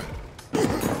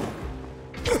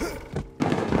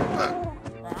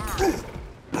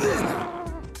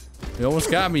 You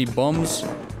almost got me, bums.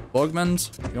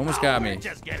 Bugmans. You almost got me.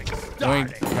 Just getting Oh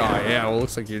started. yeah, well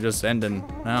looks like you're just ending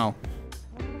now.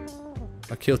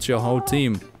 I killed your whole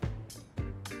team.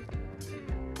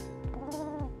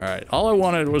 Alright, all I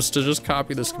wanted was to just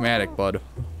copy the schematic, bud.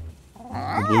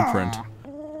 The blueprint.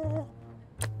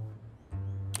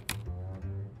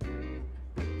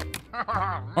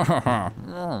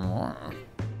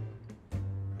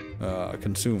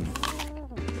 Consume.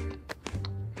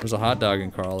 There's a hot dog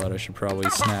in Carl that I should probably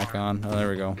snack on. Oh, there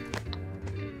we go.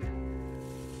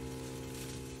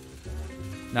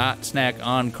 Not snack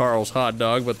on Carl's hot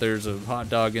dog, but there's a hot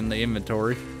dog in the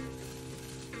inventory.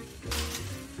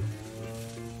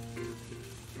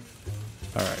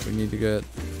 Alright, we need to get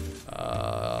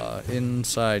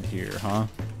inside here, huh?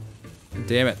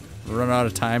 Damn it. Run out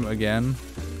of time again.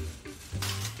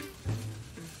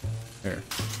 Here.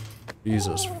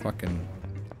 Jesus fucking.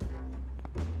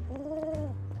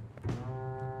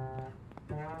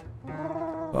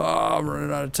 Oh, I'm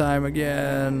running out of time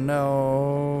again.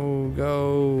 No,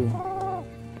 go.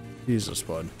 Jesus,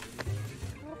 bud.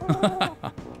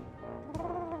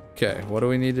 Okay, what do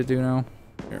we need to do now?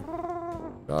 Here.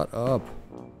 Shut up.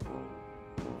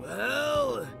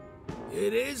 Well,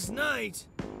 it is night.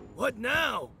 What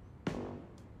now?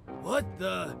 What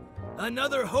the?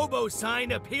 Another hobo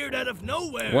sign appeared out of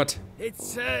nowhere. What? It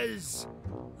says,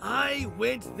 I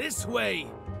went this way.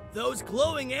 Those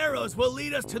glowing arrows will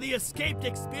lead us to the escaped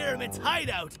experiment's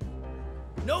hideout.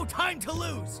 No time to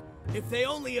lose. If they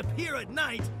only appear at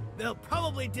night, they'll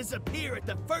probably disappear at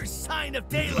the first sign of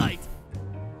daylight.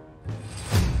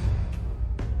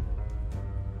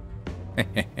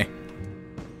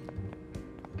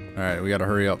 Alright, we gotta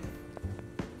hurry up.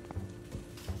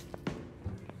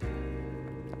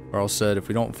 Carl said if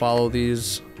we don't follow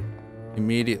these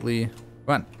immediately...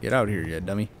 Come on, get out of here, you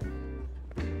dummy.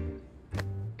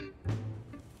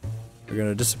 We're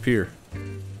gonna disappear.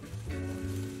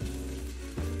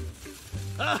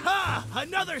 Aha!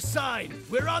 Another sign!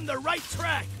 We're on the right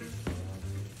track!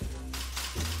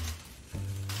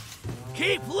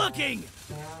 Keep looking!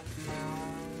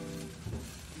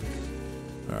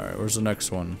 Alright, where's the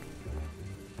next one?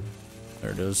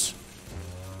 There it is.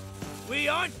 We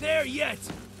aren't there yet!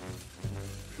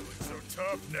 So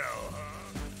tough now, huh?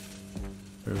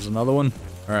 There's another one.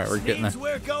 Alright, we're getting Means there.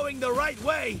 we're going the right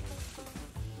way!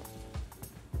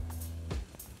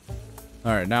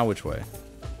 Alright, now which way?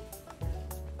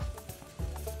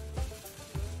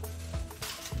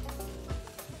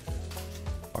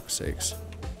 Fuck's sakes.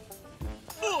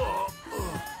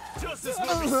 Just as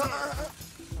what we said!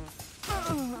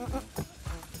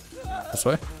 This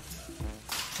way?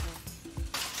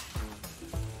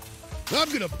 I'm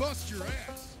gonna bust your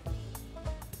ass.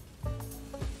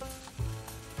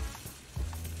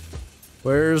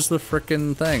 Where's the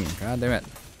frickin' thing? God damn it.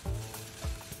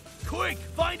 Quick!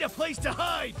 Find a place to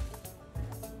hide!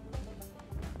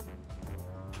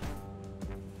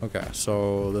 Okay,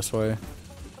 so this way.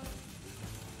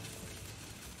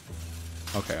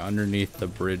 Okay, underneath the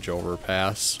bridge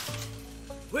overpass.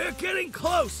 We're getting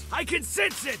close! I can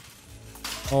sense it!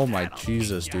 Oh my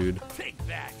Jesus, dude. Take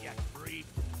that, you creep!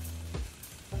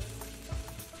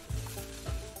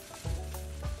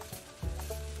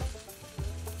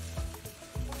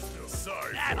 Feel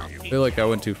sorry That'll for you. I feel like I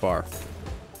went too far.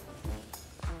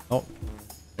 Oh,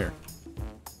 here.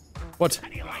 What? How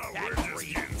do you like that, We're just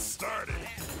creep? getting started.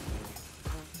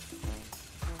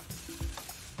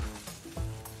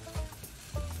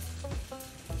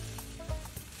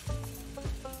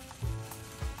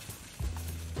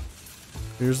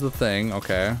 Here's the thing.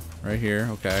 Okay, right here.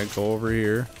 Okay, go over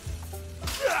here.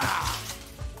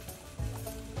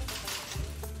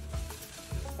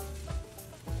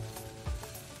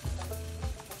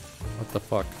 What the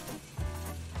fuck?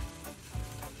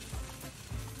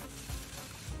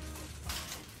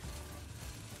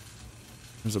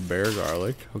 There's a bear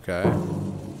garlic. Okay.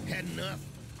 Had enough.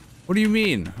 What do you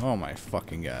mean? Oh my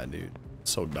fucking god, dude.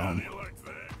 So How dumb. do you like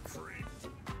that, creep?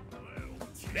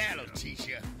 That'll teach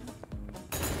you.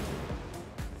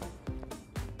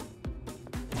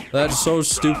 That's so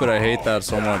stupid. I hate that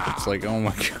so much. It's like, oh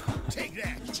my god. Take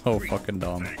that. So fucking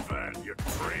dumb. Take that, you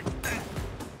creep.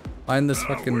 Find this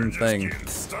We're fucking just thing. getting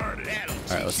started. That'll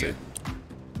teach Alright, let's see. you.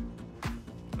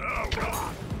 Oh, God.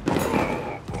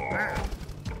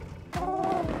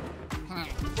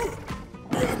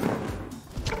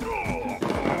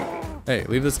 Hey,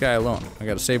 leave this guy alone. I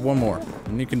gotta save one more.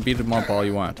 And you can beat him up all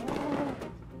you want.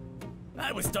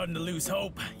 I was starting to lose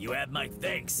hope. You have my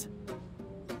thanks.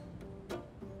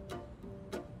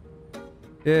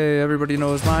 Yay, everybody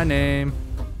knows my name.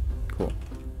 Cool.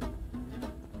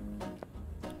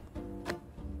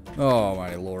 Oh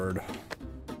my lord.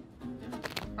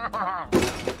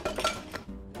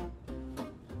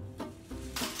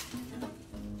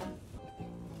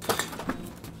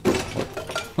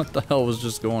 What the hell was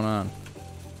just going on?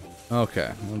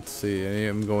 Okay, let's see. I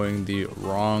am going the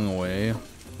wrong way.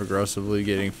 Progressively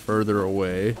getting further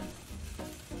away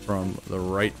from the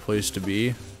right place to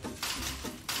be.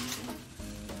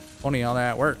 Funny how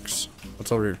that works.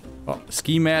 What's over here? Oh,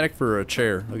 schematic for a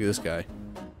chair. Look at this guy.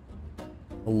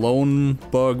 A lone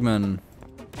bugman.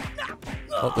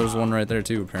 Oh, there's one right there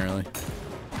too, apparently.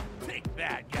 Take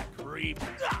that, you creep.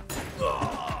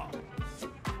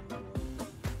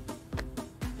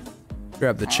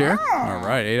 Grab the chair.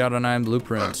 Alright, 8 out of 9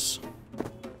 blueprints.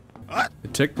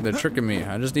 They're tricking me.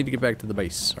 I just need to get back to the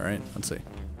base. Alright, let's see.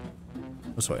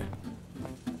 This way.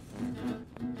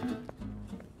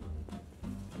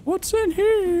 What's in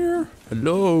here?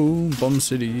 Hello, Bum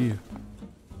City.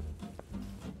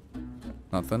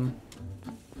 Nothing.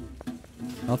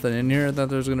 Nothing in here? I thought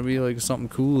there was gonna be like something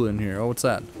cool in here. Oh, what's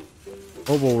that?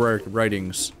 Hobo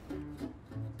writings.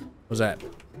 What's that?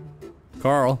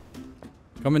 Carl,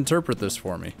 come interpret this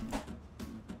for me.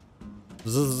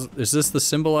 Is this the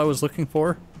symbol I was looking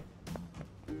for?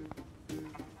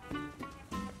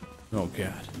 Oh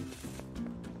god.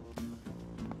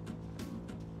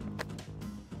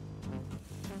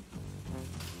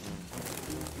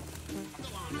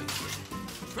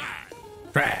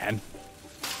 Crying.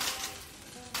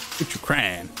 What you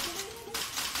crying?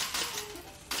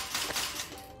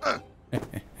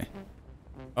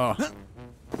 Oh.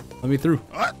 Let me through.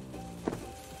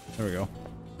 There we go.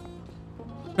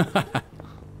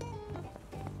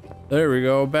 There we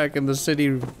go. Back in the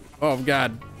city. Oh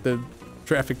god. The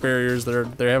traffic barriers,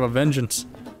 they have a vengeance.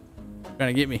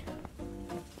 Trying to get me.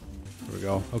 There we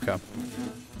go. Okay.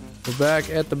 We're back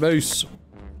at the base.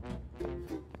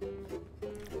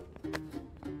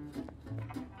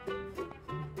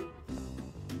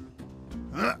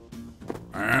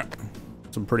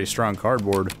 Some pretty strong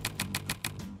cardboard.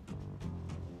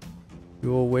 You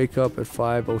will wake up at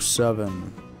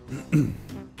 5:07.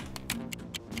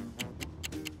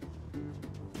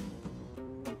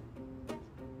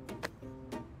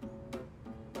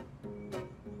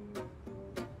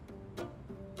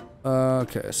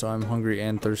 Okay, so I'm hungry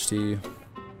and thirsty.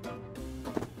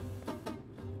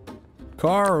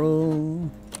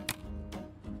 Carl!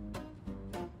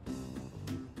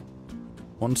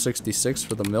 166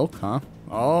 for the milk, huh?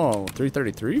 Oh,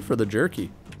 333 for the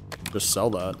jerky. Just sell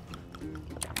that.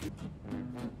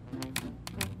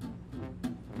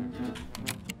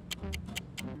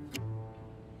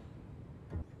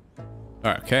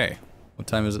 Okay. What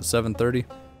time is it? 7:30?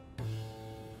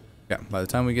 Yeah, by the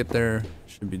time we get there,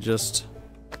 should be just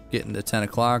getting to 10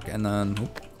 o'clock and then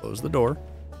close the door.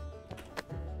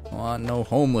 Want no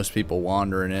homeless people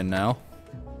wandering in now.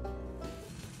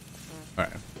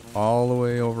 Alright. All the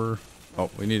way over. Oh,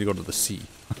 we need to go to the sea.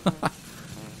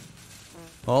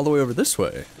 All the way over this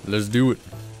way. Let's do it.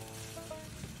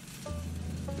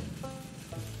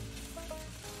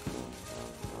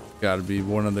 Gotta be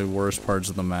one of the worst parts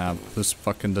of the map. This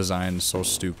fucking design is so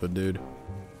stupid, dude.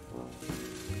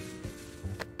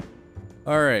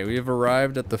 Alright, we have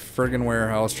arrived at the friggin'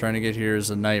 warehouse. Trying to get here is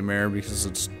a nightmare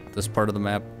because this part of the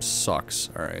map sucks.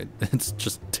 Alright, it's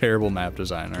just terrible map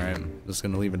design, alright? I'm just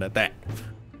gonna leave it at that.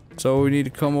 So we need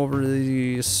to come over to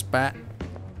the spat.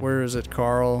 Where is it,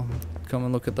 Carl? Come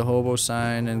and look at the hobo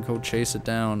sign and go chase it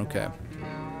down. Okay.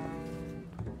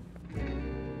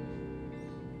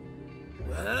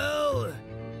 Well,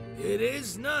 it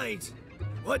is night.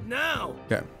 What now?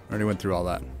 Okay, already went through all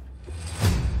that.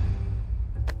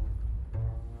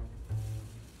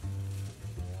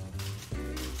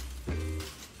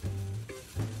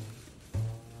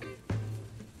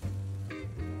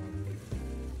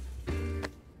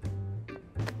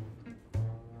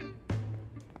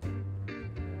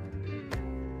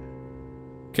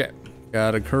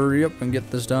 Gotta hurry up and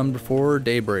get this done before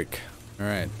daybreak.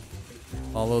 Alright.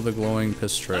 Follow the glowing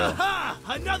piss trail. Aha!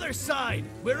 Another sign!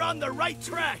 We're on the right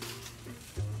track!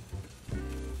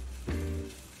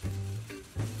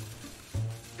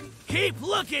 Keep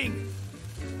looking!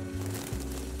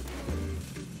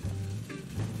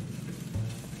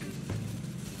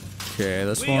 Okay,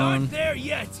 this We one. aren't there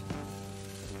yet!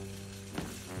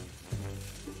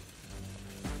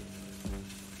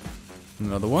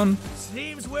 Another one.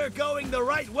 Seems we're going the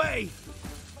right way!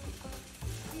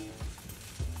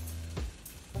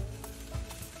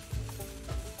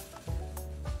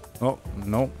 Oh,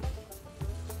 nope.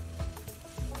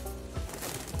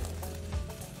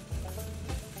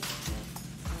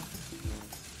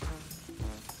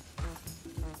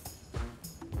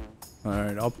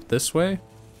 Alright, up this way.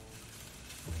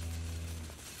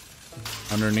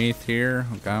 Underneath here,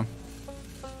 okay.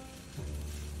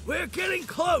 We're getting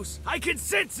close! I can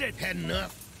sense it! Heading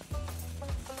up.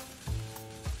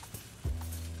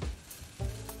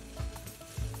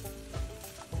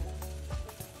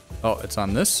 Oh, it's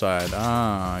on this side.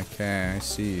 Ah, okay, I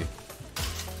see.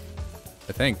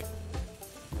 I think. Am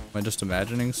I just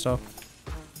imagining stuff?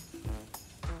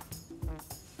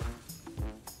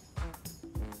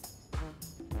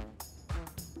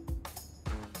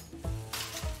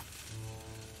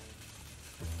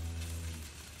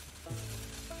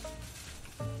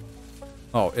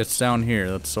 Oh, it's down here.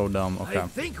 That's so dumb. Okay. I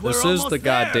think we're This is almost the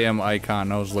there. goddamn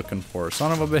icon I was looking for.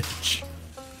 Son of a bitch.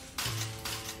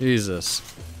 Jesus.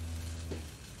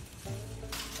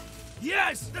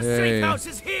 Yes! The Hey. safe house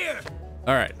is here!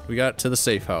 Alright, we got to the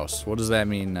safe house. What does that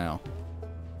mean now?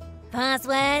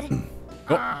 Password?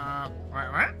 What?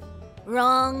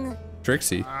 Wrong.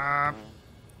 Trixie.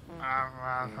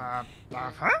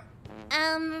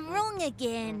 Wrong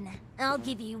again. I'll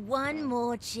give you one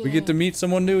more chance. We get to meet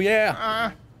someone new,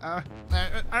 yeah. Right.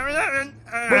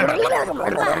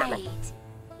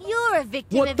 You're a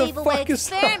victim What of the evil fuck is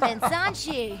experiments, aren't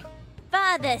you?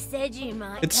 Father said you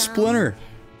might It's come. Splinter.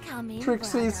 Come in,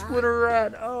 Trixie, brother. Splinter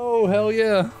Rat. Oh, hell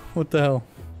yeah. What the hell?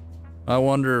 I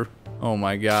wonder. Oh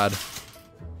my god.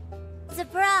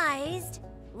 Surprised?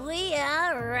 We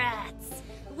are rats.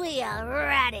 We are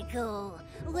radical.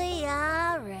 We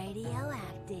are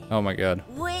radioactive. Oh my god.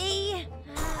 We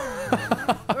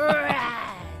are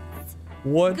rats.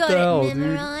 What Got the hell, it dude?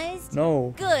 memorized?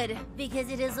 No. Good, because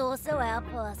it is also our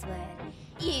password.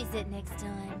 Use it next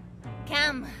time.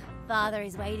 Come, Father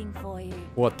is waiting for you.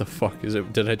 What the fuck is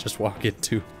it? Did I just walk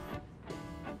into?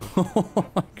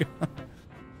 Oh my god.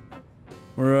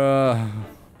 We're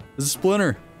this is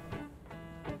Splinter.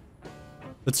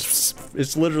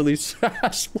 It's literally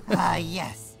Splinter.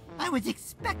 Yes. I was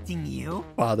expecting you.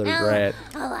 Father Rat.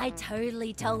 Oh, I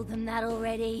totally told them that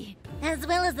already. As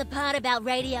well as the part about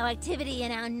radioactivity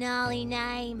in our gnarly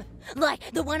name.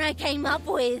 Like the one I came up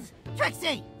with.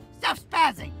 Trixie, stop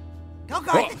spazzing. Go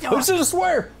guard the door. This is a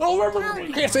swear. Oh,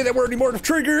 you can't say that word anymore. It's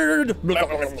triggered.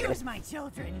 Excuse my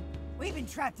children. We've been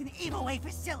trapped in the Evil Way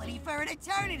facility for an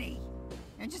eternity.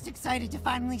 I'm just excited to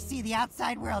finally see the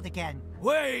outside world again.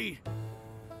 Wait!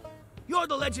 You're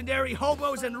the legendary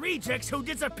hobos and rejects who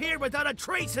disappeared without a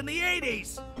trace in the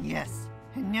 80s! Yes,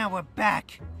 and now we're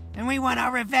back, and we want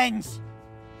our revenge.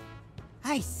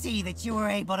 I see that you were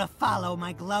able to follow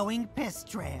my glowing piss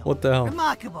trail. What the hell?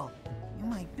 Remarkable. You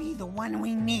might be the one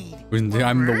we need.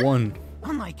 I'm the one.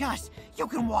 Oh my gosh, you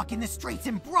can walk in the streets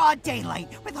in broad daylight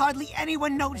with hardly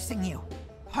anyone noticing you.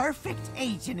 Perfect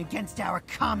agent against our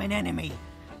common enemy,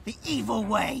 the Evil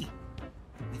Way.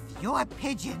 With your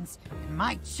pigeons and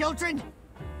my children,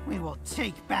 we will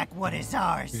take back what is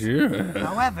ours. Yeah.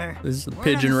 However, This is the word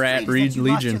Pigeon on the Rat streets that you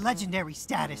lost Legion. your legendary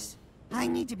status. I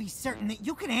need to be certain that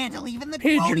you can handle even the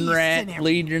Pigeon grodiest Rat scenario.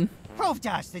 Legion. Prove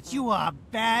to us that you are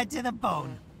bad to the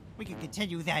bone. We can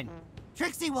continue then.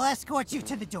 Trixie will escort you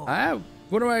to the door.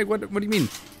 What do you mean?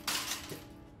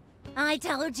 I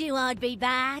told you I'd be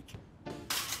back.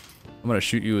 I'm gonna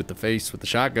shoot you with the face with the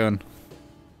shotgun.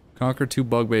 Conquer 2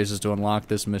 bug bases to unlock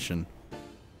this mission.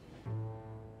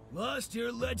 Lost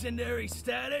your legendary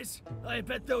status? I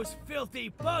bet those filthy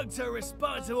bugs are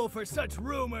responsible for such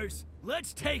rumors.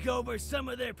 Let's take over some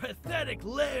of their pathetic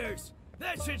lairs.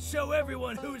 That should show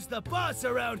everyone who's the boss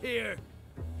around here.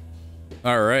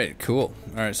 Alright, cool.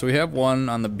 Alright, so we have one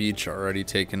on the beach already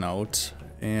taken out.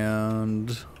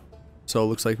 And so it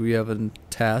looks like we have a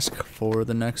task for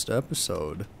the next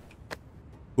episode.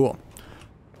 Cool.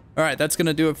 Alright, that's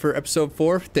gonna do it for episode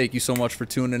 4. Thank you so much for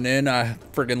tuning in. I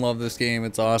freaking love this game.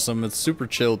 It's awesome. It's super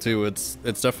chill too. It's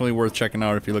definitely worth checking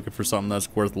out if you're looking for something that's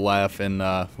worth laughing.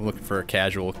 Looking for a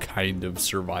casual kind of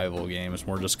survival game. It's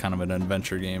more just kind of an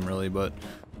adventure game really, but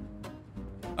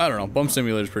I don't know, Bum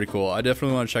Simulator is pretty cool. I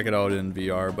definitely want to check it out in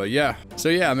VR, but yeah. So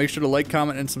yeah, make sure to like,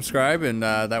 comment, and subscribe, and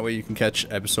that way you can catch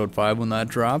episode 5 when that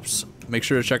drops. Make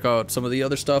sure to check out some of the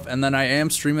other stuff, and then I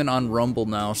am streaming on Rumble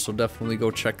now, so definitely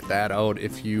go check that out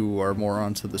if you are more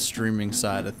onto the streaming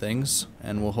side of things,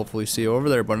 and we'll hopefully see you over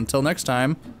there. But until next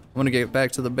time, I'm gonna get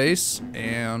back to the base,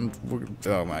 and we're,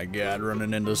 oh my god,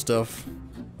 running into stuff.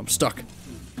 I'm stuck.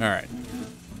 Alright.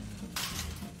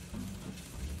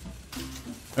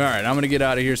 Alright, I'm gonna get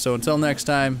out of here, so until next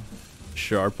time,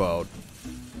 sharp out.